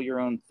feel your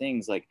own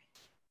things. Like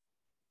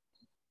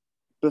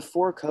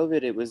before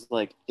COVID, it was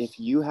like if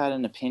you had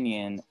an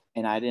opinion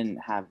and I didn't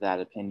have that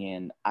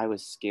opinion, I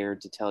was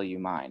scared to tell you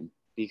mine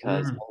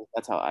because Mm.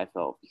 that's how I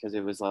felt. Because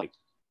it was like,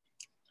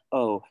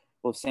 oh,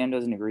 well, if Sam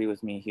doesn't agree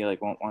with me, he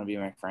like won't want to be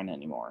my friend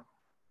anymore.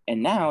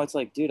 And now it's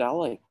like, dude, I'll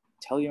like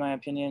tell you my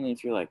opinion. And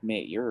if you're like,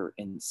 mate, you're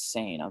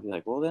insane, I'll be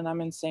like, well, then I'm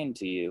insane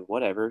to you.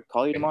 Whatever.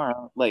 Call you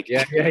tomorrow. Like,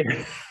 Yeah.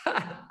 Yeah.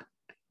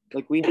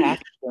 like we have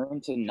to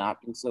learn to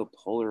not be so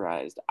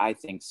polarized, I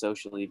think,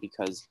 socially,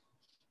 because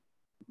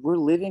we're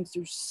living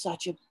through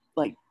such a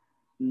like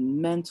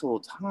mental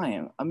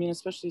time. I mean,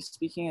 especially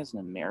speaking as an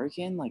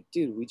American, like,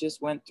 dude, we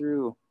just went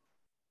through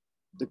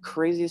the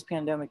craziest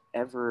pandemic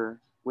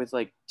ever with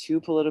like two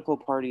political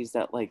parties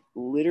that like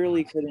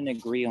literally couldn't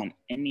agree on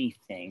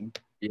anything.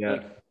 Yeah.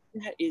 Like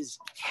that is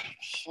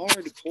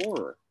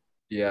hardcore. Like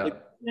Yeah. we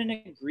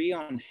couldn't agree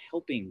on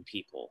helping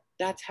people.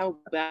 That's how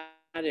bad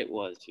it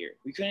was here.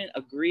 We couldn't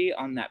agree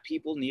on that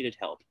people needed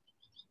help.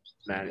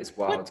 Man, it's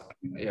What? wild.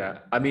 Yeah.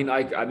 I mean,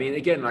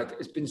 again, like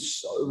it's been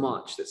so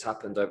much that's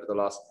happened over the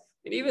last,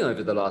 and even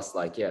over the last,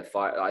 like, yeah,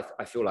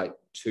 I feel like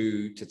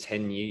 2 to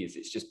 10 years.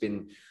 It's just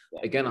been, Yeah.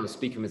 again, I was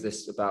speaking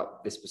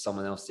about this with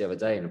someone else the other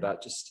day, and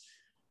about just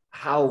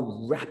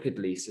how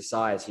rapidly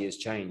society has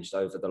changed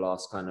over the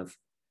last kind of,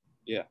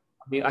 Yeah.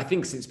 I mean, I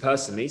think since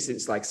personally,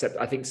 since like,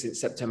 I think since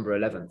September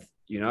 11th,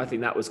 you know, I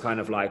think that was kind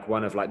of like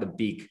one of like the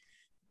big,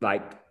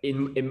 like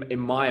in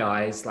my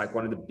eyes, like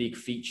one of the big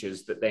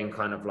features that then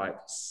kind of like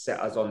set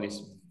us on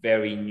this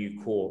very new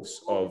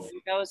course of,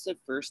 That was the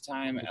first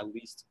time, at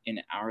least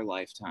in our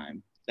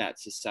lifetime, that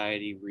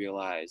society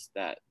realized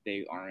that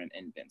they aren't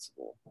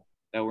invincible,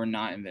 that we're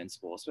not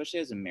invincible, especially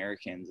as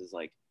Americans, is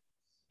like,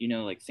 you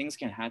know, like things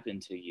can happen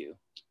to you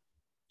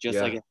just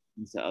like yeah, it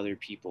happens to other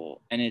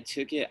people. And it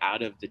took it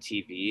out of the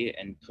TV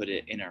and put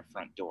it in our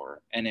front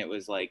door. And it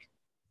was like,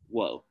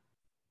 whoa,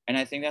 And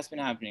I think that's been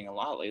happening a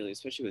lot lately,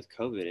 especially with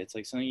COVID. It's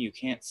like something you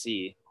can't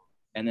see,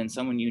 and then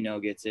someone you know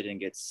gets it and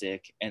gets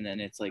sick, and then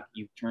it's like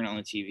you turn on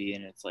the TV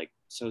and it's like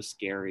so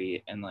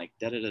scary and like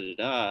da da da da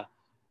da.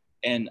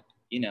 And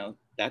you know,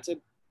 that's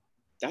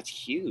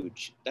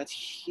huge. That's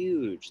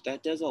huge.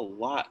 That does a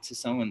lot to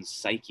someone's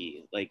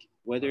psyche. Like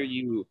whether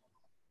you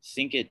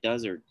think it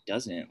does or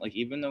doesn't, like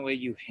even the way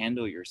you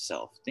handle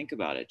yourself. Think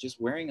about it. Just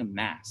wearing a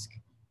mask.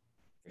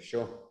 For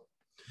sure.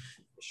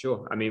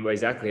 Sure. I mean, well,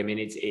 exactly. I mean,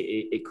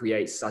 it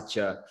creates such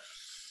a,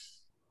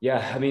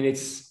 yeah, I mean,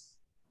 it's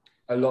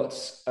a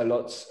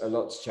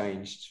lot's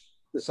changed.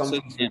 So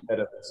Something's Sam, been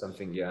better than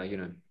something. Yeah. You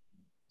know.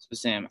 so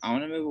Sam, I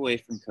want to move away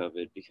from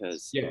COVID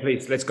because Yeah,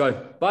 please. Let's go.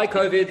 Bye,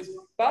 COVID.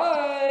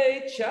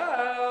 Bye.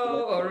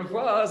 Ciao. Au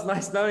revoir. It's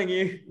nice knowing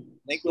you.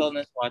 I think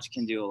Wellness Watch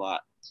can do a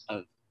lot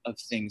of, of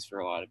things for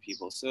a lot of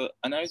people. So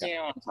another thing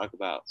I want to talk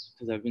about,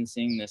 because I've been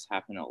seeing this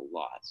happen a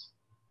lot,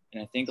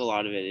 and I think a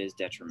lot of it is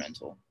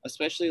detrimental,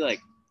 especially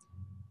like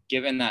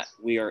given that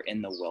we are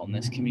in the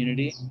wellness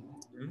community.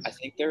 I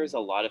think there is a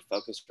lot of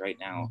focus right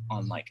now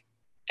on like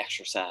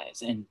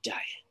exercise and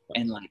diet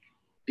and like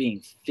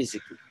being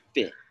physically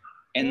fit.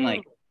 And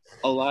like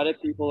a lot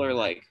of people are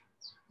like,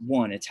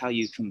 one, it's how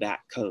you combat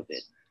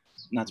COVID.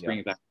 Not to bring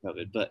it back to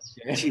COVID, but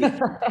two,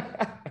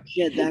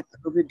 get that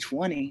COVID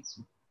 20.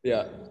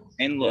 Yeah.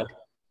 And look,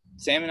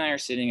 Sam and I are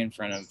sitting in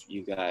front of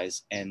you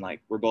guys, and like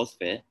we're both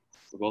fit,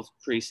 we're both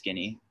pretty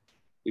skinny,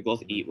 we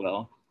both eat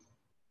well.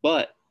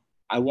 But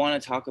I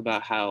want to talk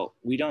about how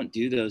we don't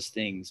do those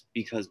things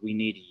because we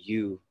need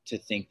you to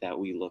think that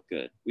we look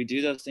good. We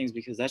do those things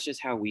because that's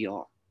just how we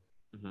are.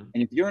 Mm-hmm.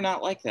 And if you're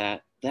not like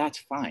that, that's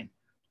fine.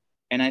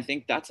 And I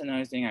think that's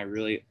another thing I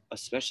really,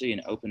 especially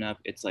in Open Up,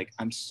 it's like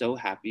I'm so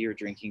happy you're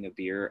drinking a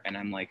beer and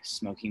I'm like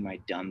smoking my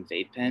dumb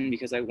vape pen,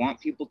 because I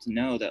want people to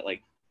know that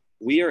like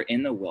we are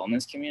in the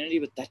wellness community,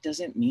 but that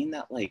doesn't mean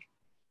that like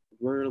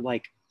we're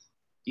like,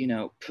 you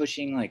know,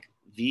 pushing like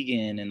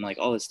vegan and like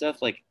all this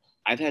stuff. Like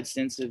I've had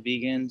stints of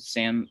vegan.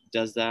 Sam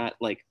does that.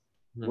 Like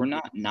we're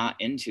not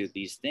into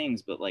these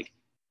things, but like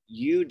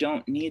you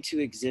don't need to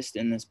exist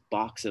in this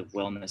box of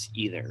wellness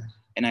either.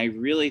 And I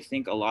really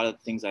think a lot of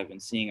the things I've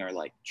been seeing are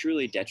like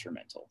truly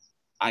detrimental,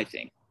 I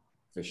think.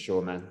 For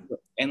sure, man.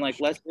 And like,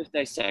 let's just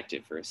dissect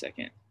it for a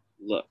second.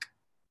 Look,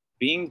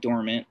 being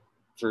dormant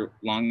for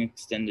long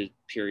extended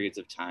periods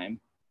of time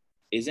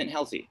isn't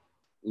healthy.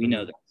 We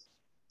know that.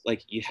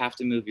 Like you have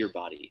to move your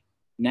body.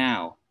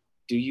 Now,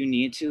 do you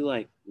need to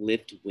like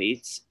lift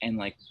weights and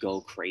like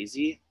go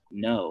crazy?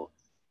 No.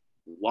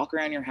 Walk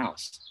around your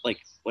house. Like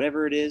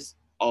whatever it is,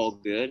 all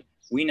good.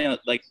 We know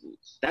like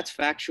that's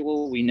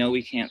factual. We know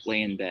we can't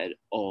lay in bed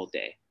all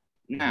day.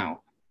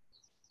 Now,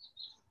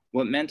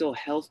 what mental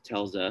health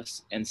tells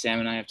us, and Sam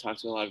and I have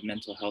talked to a lot of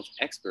mental health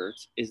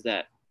experts, is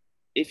that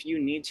if you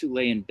need to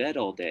lay in bed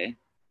all day,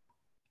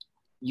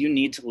 you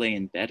need to lay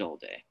in bed all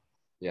day.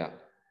 Yeah.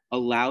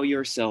 Allow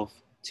yourself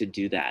to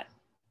do that.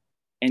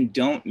 And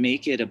don't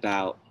make it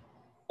about,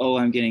 oh,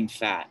 I'm getting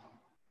fat.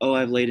 Oh,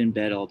 I've laid in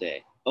bed all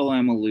day. Oh,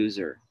 I'm a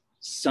loser.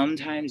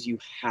 Sometimes you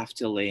have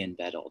to lay in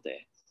bed all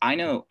day. I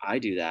know I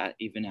do that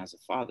even as a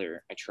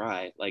father. I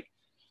try. Like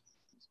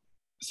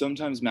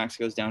sometimes Max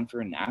goes down for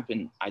a nap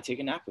and I take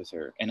a nap with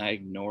her and I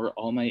ignore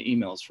all my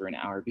emails for an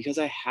hour because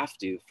I have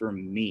to for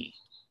me.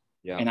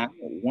 Yeah. And I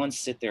won't once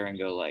sit there and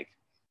go like,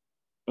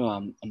 oh,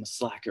 I'm a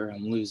slacker.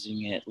 I'm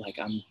losing it. Like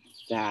I'm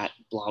fat,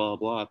 blah, blah,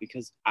 blah,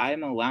 because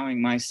I'm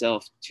allowing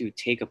myself to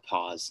take a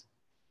pause.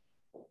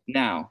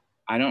 Now,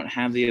 I don't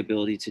have the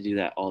ability to do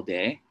that all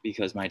day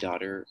because my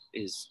daughter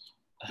is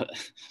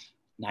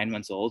 9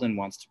 months old and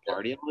wants to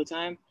party all the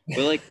time.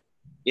 But like,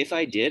 if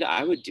I did,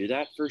 I would do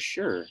that for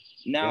sure.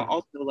 Now,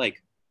 also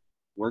like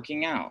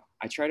working out.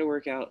 I try to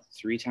work out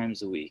 3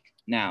 times a week.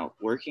 Now,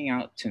 working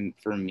out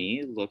for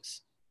me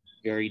looks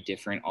very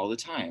different all the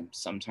time.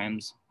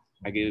 Sometimes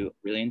I do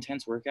really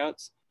intense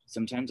workouts.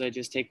 Sometimes I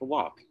just take a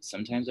walk.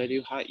 Sometimes I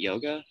do hot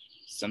yoga.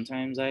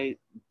 Sometimes I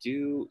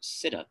do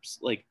sit-ups.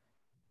 Like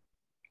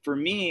for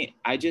me,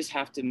 I just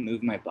have to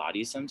move my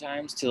body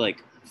sometimes to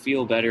like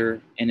feel better,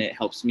 and it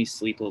helps me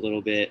sleep a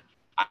little bit.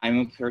 I'm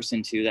a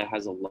person too that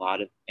has a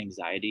lot of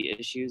anxiety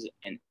issues,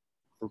 and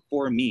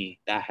for me,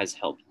 that has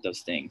helped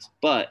those things.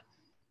 But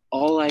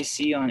all I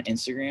see on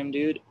Instagram,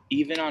 dude,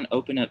 even on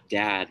Open Up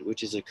Dad,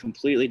 which is a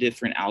completely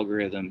different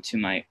algorithm to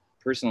my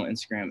personal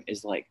Instagram,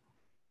 is like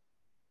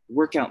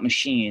workout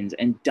machines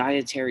and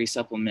dietary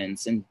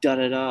supplements and da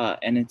da da.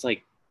 And it's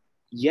like,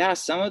 yeah,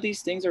 some of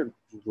these things are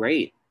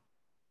great.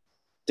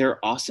 They're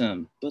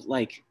awesome. But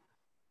like,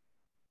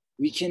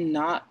 we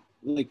cannot,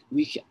 like,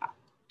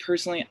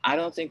 personally, I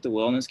don't think the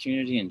wellness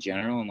community in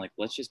general, and like,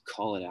 let's just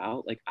call it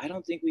out. Like, I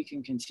don't think we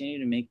can continue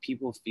to make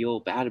people feel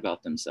bad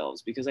about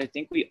themselves, because I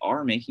think we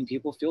are making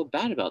people feel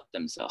bad about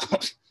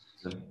themselves.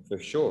 For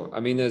sure. I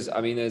mean, there's,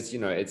 you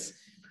know, it's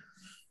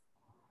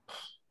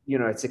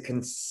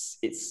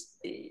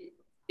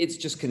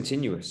just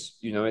continuous,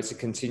 you know, it's a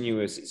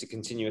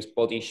continuous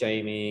body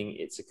shaming.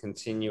 It's a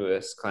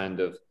continuous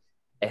kind of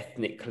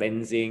ethnic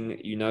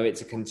cleansing. You know,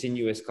 it's a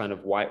continuous kind of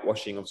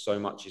whitewashing of so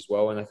much as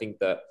well. And I think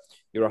that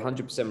you're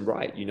 100%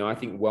 right. You know, I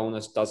think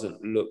wellness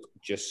doesn't look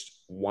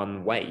just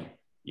one way.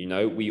 You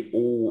know, we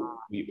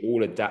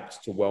all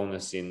adapt to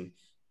wellness in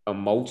a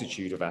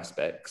multitude of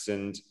aspects.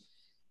 And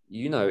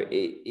you know, it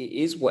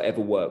is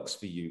whatever works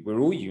for you. We're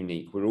all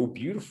unique. We're all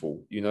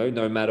beautiful, you know,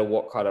 no matter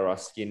what color our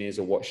skin is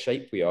or what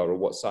shape we are or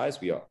what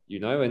size we are, you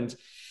know. And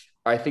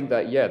I think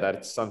that, yeah,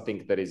 that's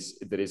something that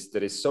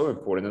is so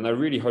important. And I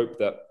really hope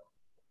that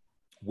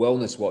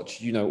Wellness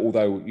Watch, you know,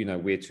 although, you know,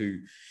 we're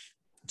two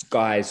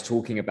guys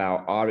talking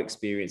about our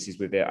experiences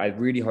with it, I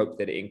really hope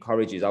that it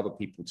encourages other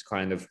people to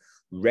kind of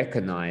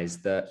recognize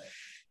that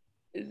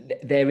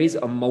there is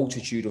a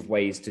multitude of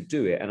ways to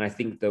do it. And I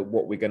think that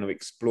what we're going to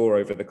explore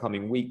over the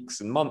coming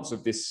weeks and months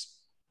of this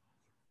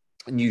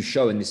new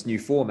show and this new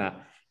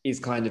format is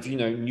kind of, you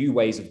know, new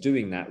ways of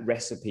doing that,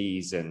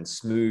 recipes and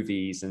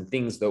smoothies and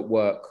things that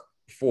work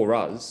for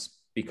us,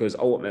 because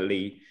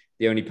ultimately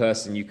the only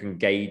person you can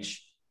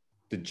gauge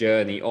the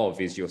journey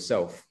of is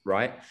yourself,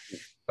 right?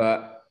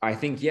 But I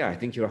think, yeah, I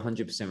think you're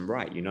 100%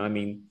 right. You know, I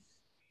mean,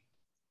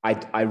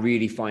 I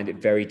really find it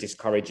very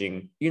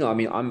discouraging. You know, I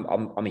mean, I'm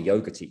a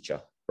yoga teacher,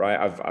 right?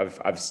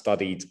 I've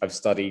studied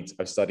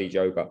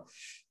yoga,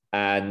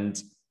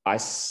 and I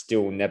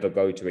still never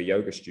go to a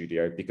yoga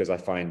studio because I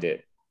find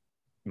it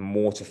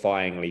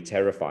mortifyingly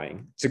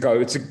terrifying to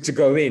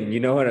go in. You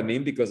know what I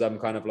mean? Because I'm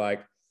kind of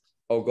like,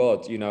 oh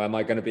God, you know, am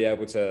I going to be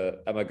able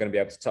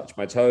to touch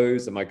my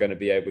toes? Am I going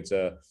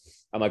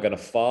to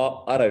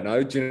fart? I don't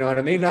know. Do you know what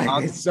I mean? Like,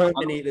 there's so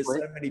many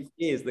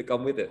fears that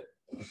come with it.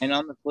 And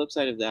on the flip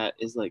side of that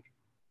is like,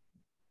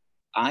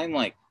 I'm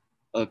like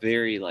a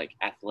very like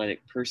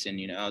athletic person,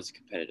 you know, I was a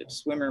competitive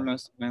swimmer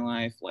most of my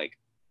life. Like,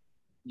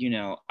 you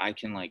know, I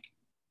can like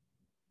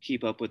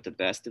keep up with the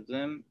best of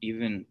them,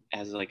 even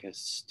as like a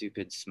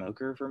stupid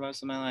smoker for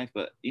most of my life.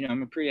 But, you know,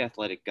 I'm a pretty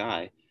athletic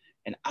guy,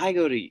 and I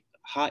go to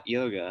hot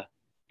yoga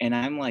and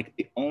I'm like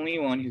the only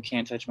one who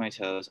can't touch my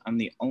toes. I'm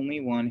the only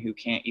one who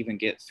can't even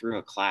get through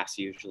a class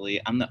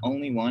usually. I'm the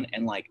only one.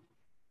 And like,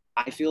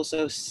 I feel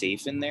so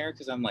safe in there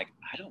because I'm like,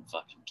 I don't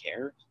fucking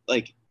care.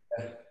 Like,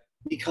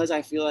 because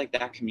I feel like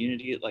that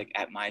community, like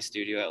at my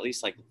studio, at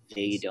least, like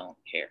they don't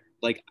care.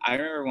 Like, I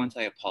remember once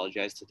I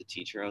apologized to the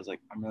teacher. I was like,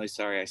 I'm really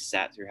sorry I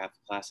sat through half the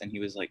class. And he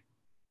was like,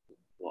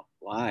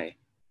 why?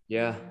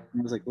 Yeah.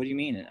 And I was like, what do you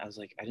mean? And I was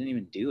like, I didn't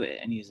even do it.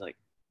 And he's like,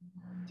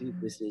 dude,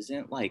 this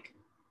isn't like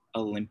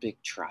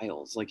Olympic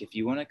trials. Like, if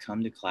you want to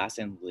come to class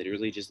and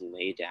literally just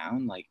lay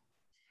down, like,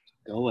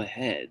 go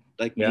ahead.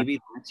 Like, Yeah. maybe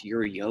that's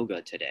your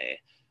yoga today.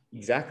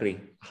 Exactly. You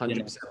 100%.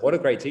 know? What a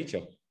great teacher.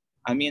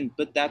 I mean,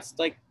 but that's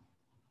like,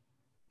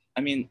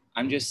 I mean,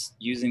 I'm just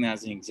using that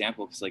as an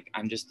example because, like,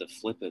 I'm just the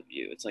flip of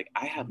you. It's like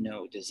I have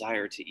no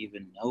desire to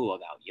even know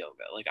about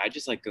yoga. Like, I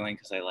just like going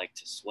because I like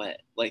to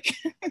sweat. Like,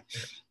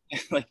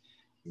 like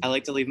I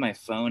like to leave my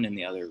phone in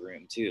the other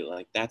room too.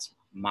 Like, that's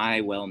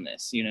my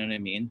wellness. You know what I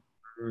mean?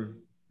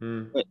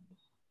 Mm-hmm. But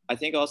I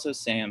think also,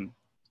 Sam,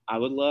 I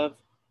would love,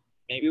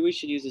 maybe we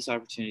should use this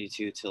opportunity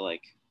too to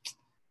like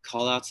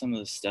call out some of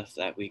the stuff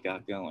that we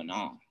got going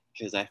on,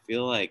 because I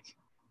feel like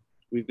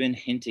we've been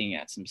hinting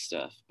at some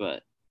stuff,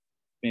 but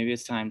maybe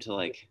it's time to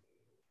like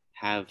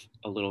have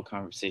a little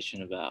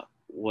conversation about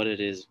what it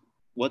is,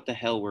 what the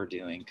hell we're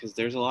doing, because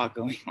there's a lot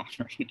going on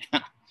right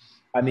now.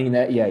 I mean,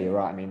 yeah, you're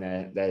right. I mean,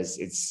 there's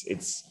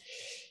it's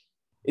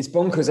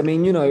bonkers. I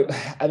mean, you know,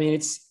 I mean,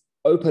 it's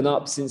open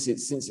up since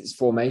its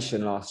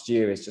formation last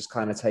year. It's just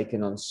kind of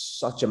taken on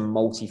such a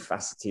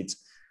multifaceted,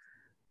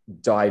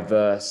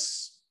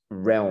 diverse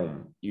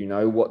realm. You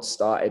know, what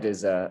started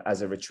as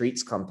a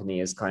retreats company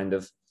has kind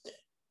of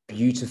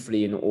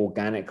beautifully and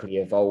organically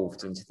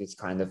evolved into this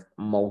kind of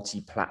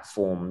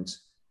multi-platformed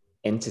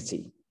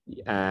entity.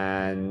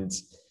 And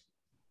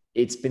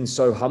it's been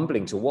so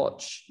humbling to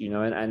watch, you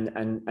know,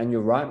 and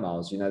you're right,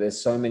 Miles, you know, there's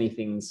so many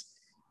things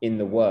in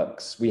the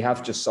works. We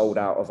have just sold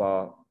out of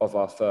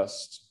our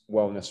first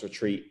wellness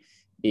retreat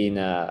in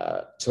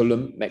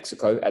Tulum,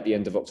 Mexico at the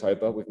end of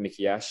October with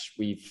Mickey Ash.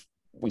 We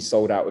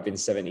sold out within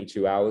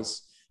 72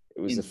 hours.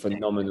 It was a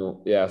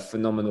phenomenal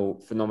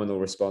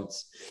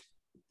response.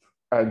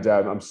 And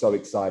I'm so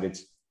excited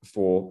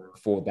for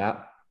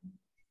that.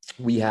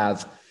 We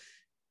have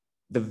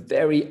the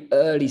very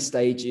early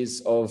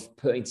stages of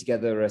putting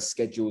together a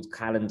scheduled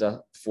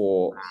calendar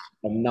for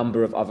a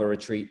number of other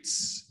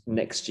retreats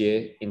next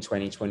year in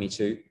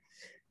 2022.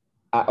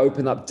 At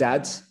Open Up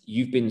Dad,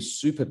 you've been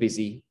super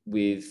busy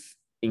with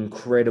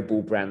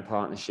incredible brand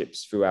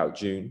partnerships throughout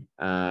June,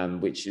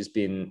 which has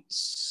been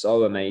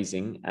so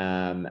amazing.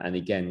 And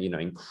again, you know,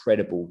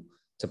 incredible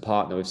to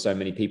partner with so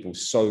many people.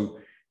 So,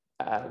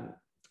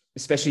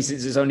 especially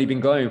since it's only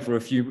been going for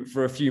a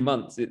few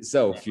months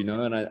itself, you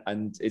know,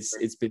 and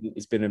it's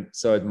been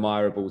so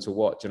admirable to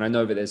watch. And I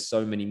know that there's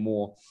so many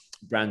more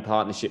brand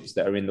partnerships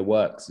that are in the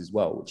works as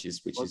well, which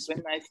is It's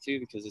been nice too,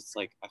 because it's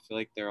like I feel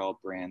like they're all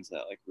brands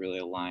that like really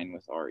align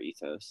with our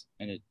ethos,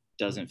 and it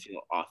doesn't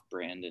feel off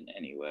brand in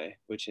any way,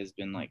 which has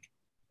been like,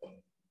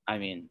 I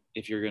mean,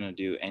 if you're going to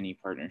do any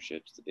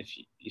partnerships,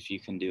 if you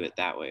can do it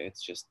that way,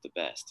 it's just the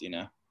best, you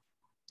know?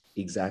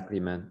 Exactly,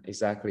 man.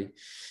 Exactly.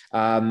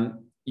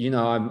 You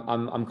know,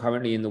 I'm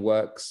currently in the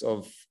works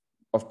of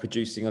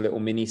producing a little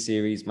mini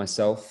series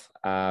myself.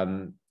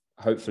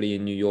 Hopefully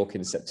in New York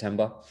in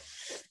September,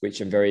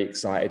 which I'm very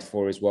excited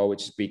for as well.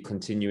 Which is be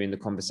continuing the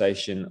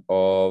conversation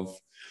of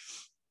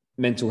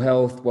mental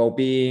health,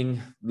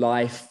 well-being,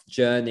 life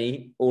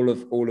journey, all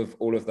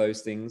of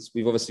those things.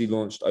 We've obviously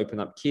launched Open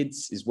Up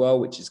Kids as well,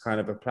 which is kind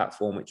of a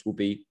platform which will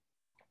be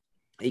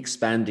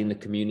expanding the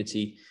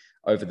community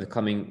over the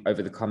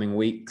coming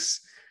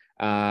weeks.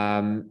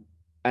 And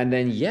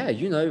then, yeah,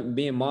 you know,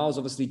 me and Miles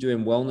obviously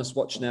doing Wellness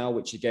Watch now,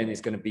 which again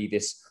is going to be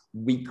this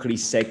weekly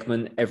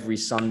segment every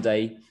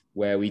Sunday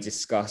where we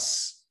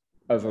discuss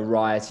a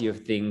variety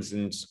of things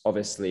and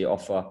obviously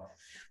offer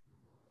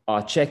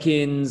our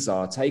check-ins,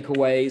 our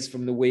takeaways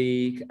from the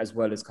week, as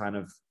well as kind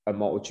of a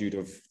multitude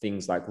of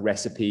things like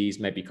recipes,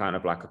 maybe kind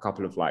of like a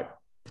couple of like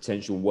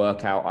potential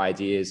workout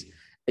ideas.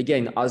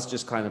 Again, us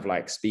just kind of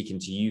like speaking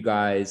to you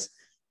guys,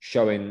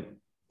 showing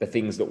the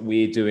things that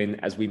we're doing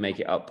as we make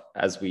it up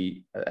as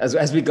we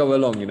go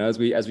along, you know, as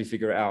we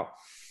figure it out.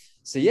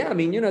 So yeah, I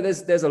mean, you know,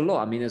 there's a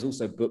lot. I mean, there's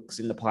also books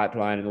in the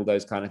pipeline and all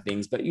those kind of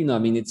things. But you know, I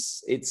mean,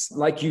 it's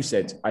like you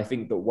said. I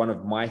think that one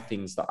of my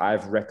things that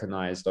I've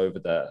recognized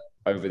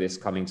over this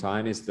coming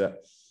time is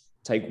that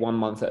take 1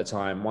 month at a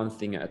time, one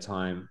thing at a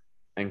time,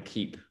 and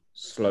keep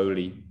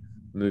slowly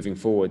moving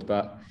forward.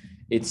 But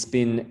it's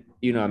been,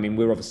 you know, I mean,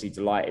 we're obviously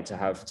delighted to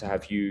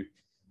have you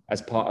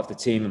as part of the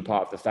team and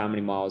part of the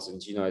family, Miles.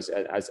 And you know,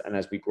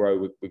 as we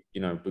grow,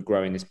 we're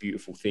growing this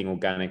beautiful thing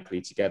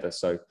organically together.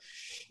 So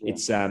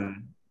it's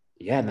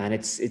yeah, man,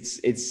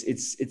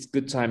 it's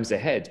good times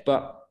ahead,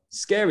 but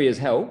scary as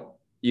hell,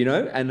 you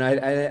know.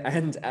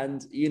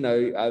 And you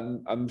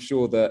know, I'm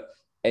sure that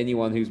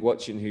anyone who's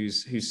watching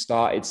who's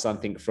started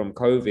something from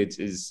COVID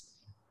is,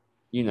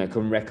 you know,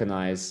 can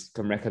recognize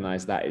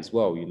that as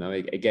well. You know,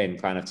 again,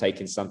 kind of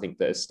taking something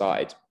that has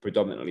started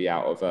predominantly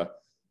out of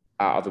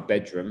a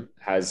bedroom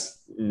has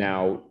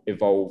now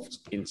evolved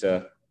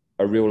into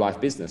a real life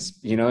business,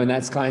 you know, and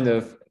that's kind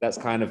of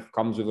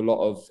comes with a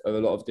lot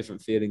of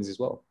different feelings as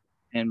well.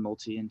 And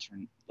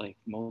multi-nation,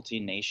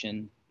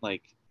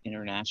 like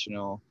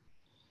international.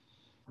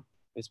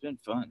 It's been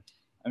fun.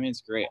 I mean, it's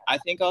great. I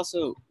think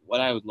also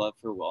what I would love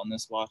for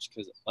Wellness Watch,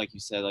 because like you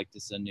said, like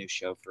this is a new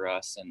show for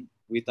us, and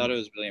we thought it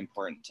was really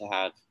important to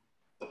have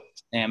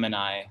Sam and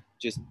I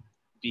just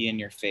be in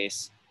your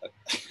face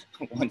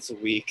once a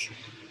week.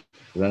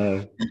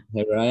 Hello,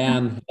 here I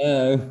am.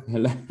 Hello.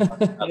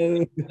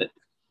 You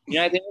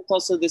know, I think it's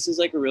also, this is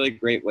like a really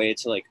great way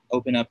to like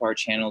open up our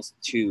channels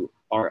to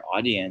our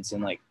audience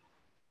and like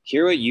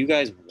hear what you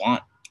guys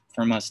want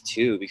from us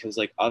too, because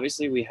like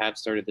obviously we have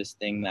started this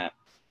thing that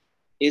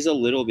is a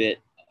little bit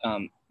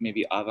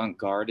maybe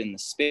avant-garde in the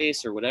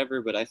space or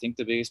whatever, but I think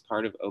the biggest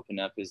part of Open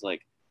Up is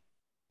like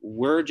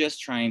we're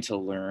just trying to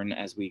learn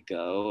as we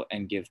go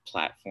and give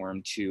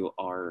platform to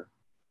our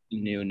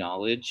new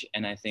knowledge.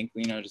 And I think,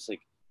 you know, just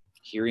like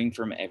hearing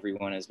from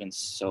everyone has been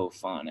so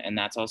fun. And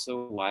that's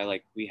also why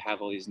like we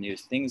have all these new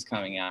things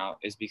coming out,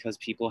 is because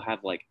people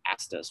have like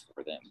asked us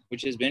for them,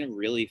 which has been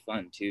really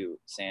fun too,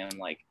 Sam,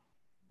 like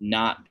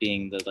not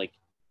being the like,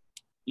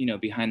 you know,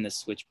 behind the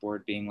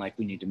switchboard being like,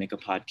 we need to make a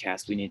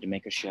podcast, we need to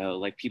make a show,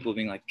 like people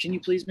being like, can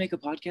you please make a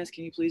podcast,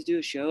 can you please do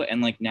a show?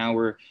 And like now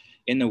we're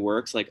in the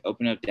works, like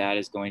Open Up Dad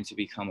is going to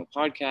become a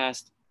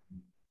podcast,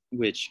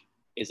 which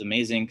is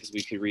amazing because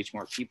we could reach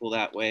more people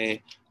that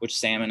way, which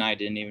Sam and I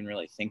didn't even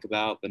really think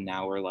about, but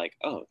now we're like,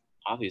 oh,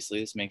 obviously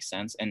this makes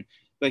sense. And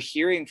but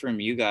hearing from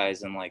you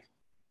guys and like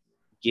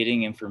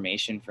getting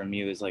information from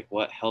you is like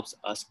what helps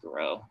us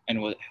grow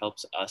and what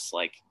helps us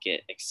like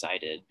get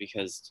excited,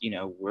 because you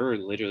know we're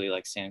literally,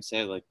 like Sam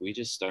said, like we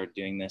just started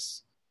doing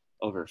this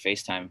over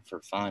FaceTime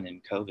for fun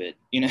in COVID,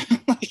 you know.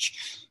 Like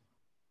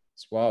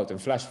It's wild.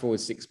 And flash forward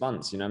 6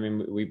 months, you know, I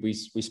mean, we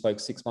spoke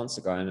 6 months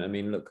ago, and I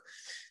mean, look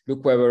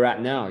where we're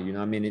at now, you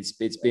know. I mean, it's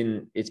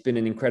been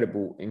an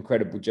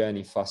incredible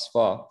journey thus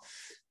far.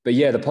 But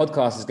yeah, the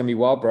podcast is gonna be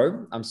wild,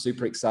 bro. I'm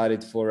super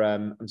excited for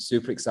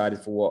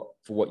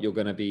what you're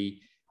gonna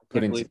be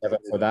putting together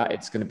for that.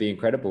 It's gonna be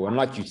incredible. And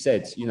like you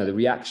said, you know, the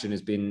reaction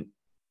has been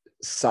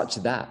such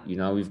that, you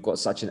know, we've got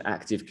such an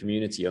active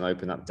community on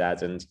Open Up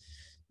Dad. And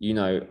you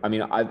know, I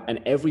mean, and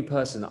every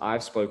person that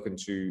I've spoken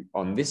to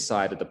on this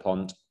side of the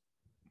pond,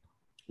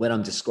 when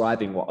I'm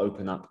describing what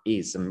Open Up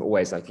is, I'm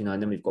always like, you know,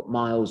 and then we've got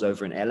Miles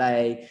over in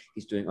LA,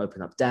 he's doing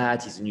Open Up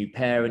Dad, he's a new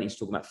parent, he's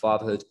talking about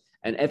fatherhood,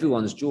 and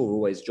everyone's jaw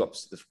always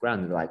drops to the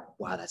ground. They're like,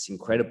 wow, that's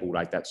incredible.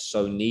 Like that's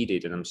so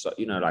needed. And I'm so,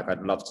 you know, like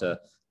I'd love to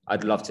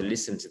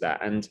listen to that.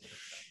 And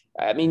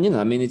I mean, you know,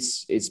 I mean,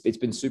 it's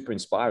been super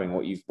inspiring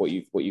what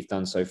you've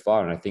done so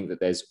far. And I think that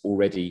there's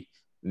already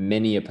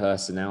many a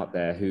person out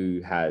there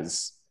who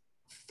has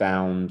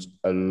found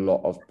a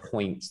lot of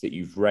points that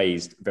you've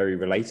raised very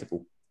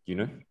relatable, you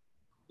know?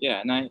 Yeah,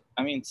 and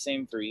I mean,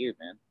 same for you,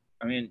 man.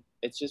 I mean,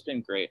 it's just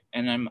been great,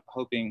 and I'm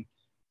hoping,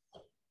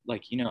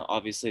 like, you know,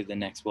 obviously the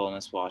next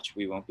Wellness Watch,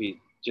 we won't be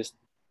just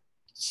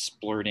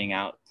splurting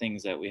out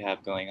things that we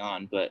have going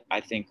on. But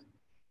I think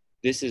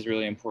this is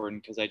really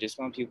important because I just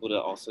want people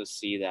to also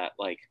see that,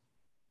 like,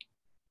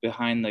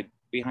 behind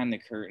the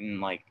curtain,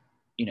 like,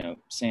 you know,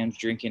 Sam's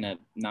drinking a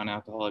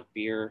non-alcoholic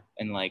beer,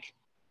 and like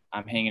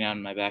I'm hanging out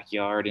in my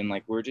backyard, and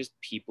like we're just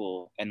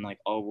people, and like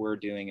all we're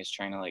doing is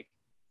trying to like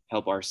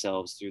help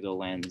ourselves through the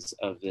lens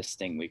of this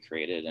thing we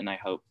created. And I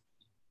hope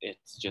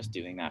it's just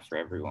doing that for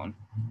everyone.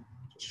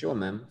 Sure,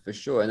 man, for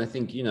sure. And I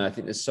think, you know, I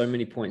think there's so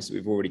many points that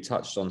we've already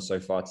touched on so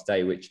far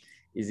today, which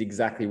is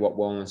exactly what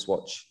Wellness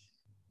Watch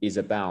is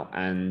about.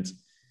 And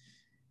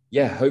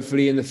yeah,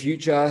 hopefully in the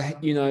future,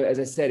 you know, as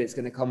I said, it's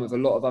going to come with a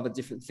lot of other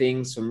different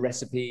things, from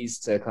recipes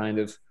to kind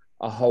of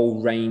a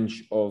whole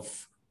range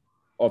of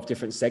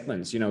different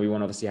segments. You know, we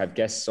want to obviously have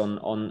guests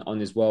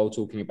on as well,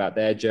 talking about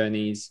their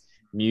journeys,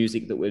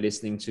 music that we're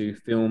listening to,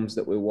 films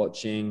that we're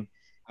watching.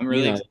 I'm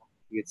really excited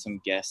to get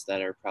some guests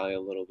that are probably a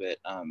little bit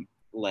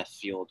left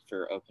field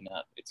for Open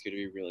Up. It's going to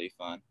be really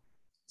fun.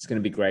 It's going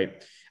to be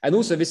great. And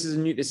also, this is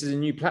a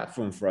new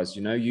platform for us,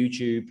 you know,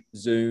 YouTube,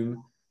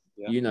 Zoom,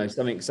 you know,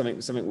 something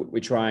we're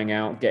trying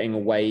out, getting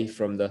away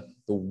from the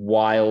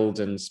wild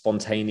and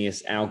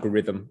spontaneous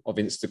algorithm of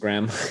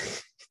Instagram.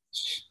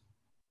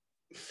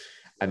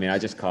 I mean, I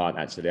just can't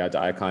actually.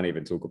 I can't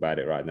even talk about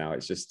it right now.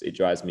 It's just, it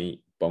drives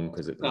me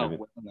bonkers at the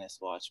moment. Wellness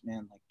Watch,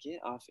 man. Like,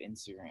 get off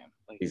Instagram.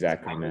 Like,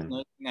 exactly, I man. was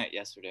noticing that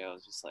yesterday. I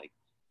was just like,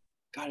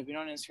 God, I've been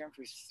on Instagram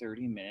for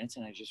 30 minutes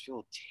and I just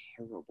feel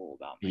terrible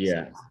about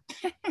myself.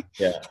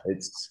 Yeah.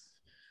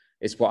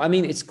 It's what I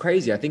mean. It's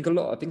crazy. I think a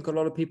lot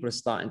of people are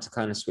starting to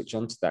kind of switch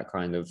on to that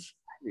kind of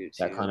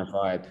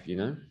vibe, you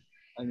know?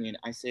 I mean,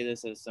 I say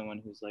this as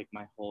someone who's like,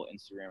 my whole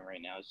Instagram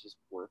right now is just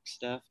work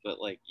stuff, but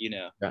like, you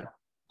know,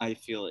 I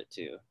feel it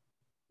too.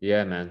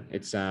 Yeah, man.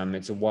 It's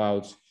a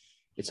wild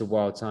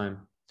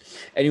time.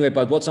 Anyway,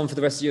 bud, what's on for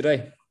the rest of your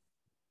day?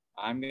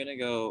 I'm gonna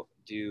go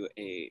do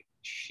a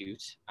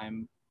shoot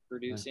I'm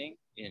producing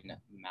in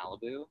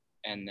Malibu,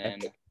 and then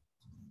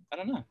I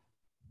don't know,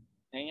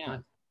 hang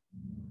out.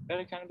 Got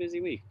a kind of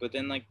busy week, but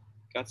then like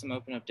got some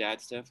Open Up Dad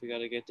stuff we got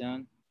to get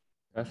done.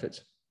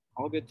 Perfect.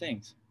 All good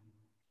things.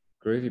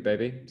 Groovy,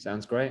 baby.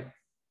 Sounds great.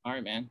 All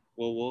right, man.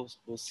 Well,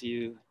 we'll see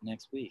you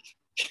next week.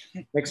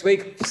 Next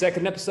week,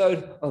 second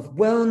episode of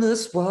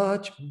Wellness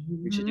Watch.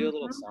 We should do a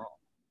little song.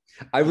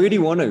 I really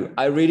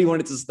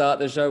wanted to start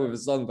the show with a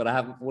song, but I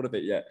haven't thought of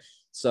it yet.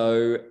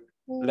 So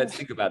let's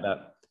think about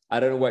that. I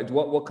don't know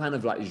what kind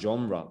of like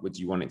genre would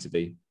you want it to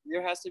be?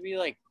 There has to be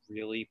like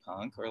really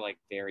punk or like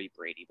very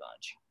Brady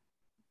Bunch.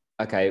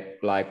 Okay,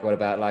 like what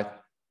about like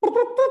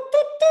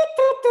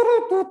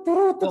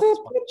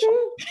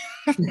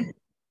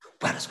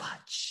Wellness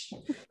Watch.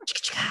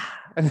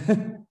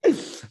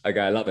 Okay,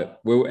 I love it.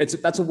 Well,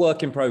 that's a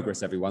work in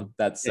progress, everyone.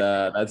 That's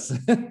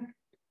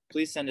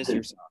Please send us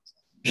your songs.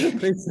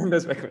 Please send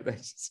us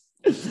recommendations.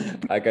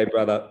 Okay,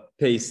 brother.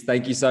 Peace.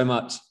 Thank you so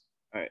much.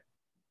 All right.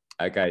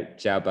 Okay.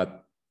 Ciao, bud.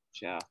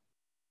 Ciao.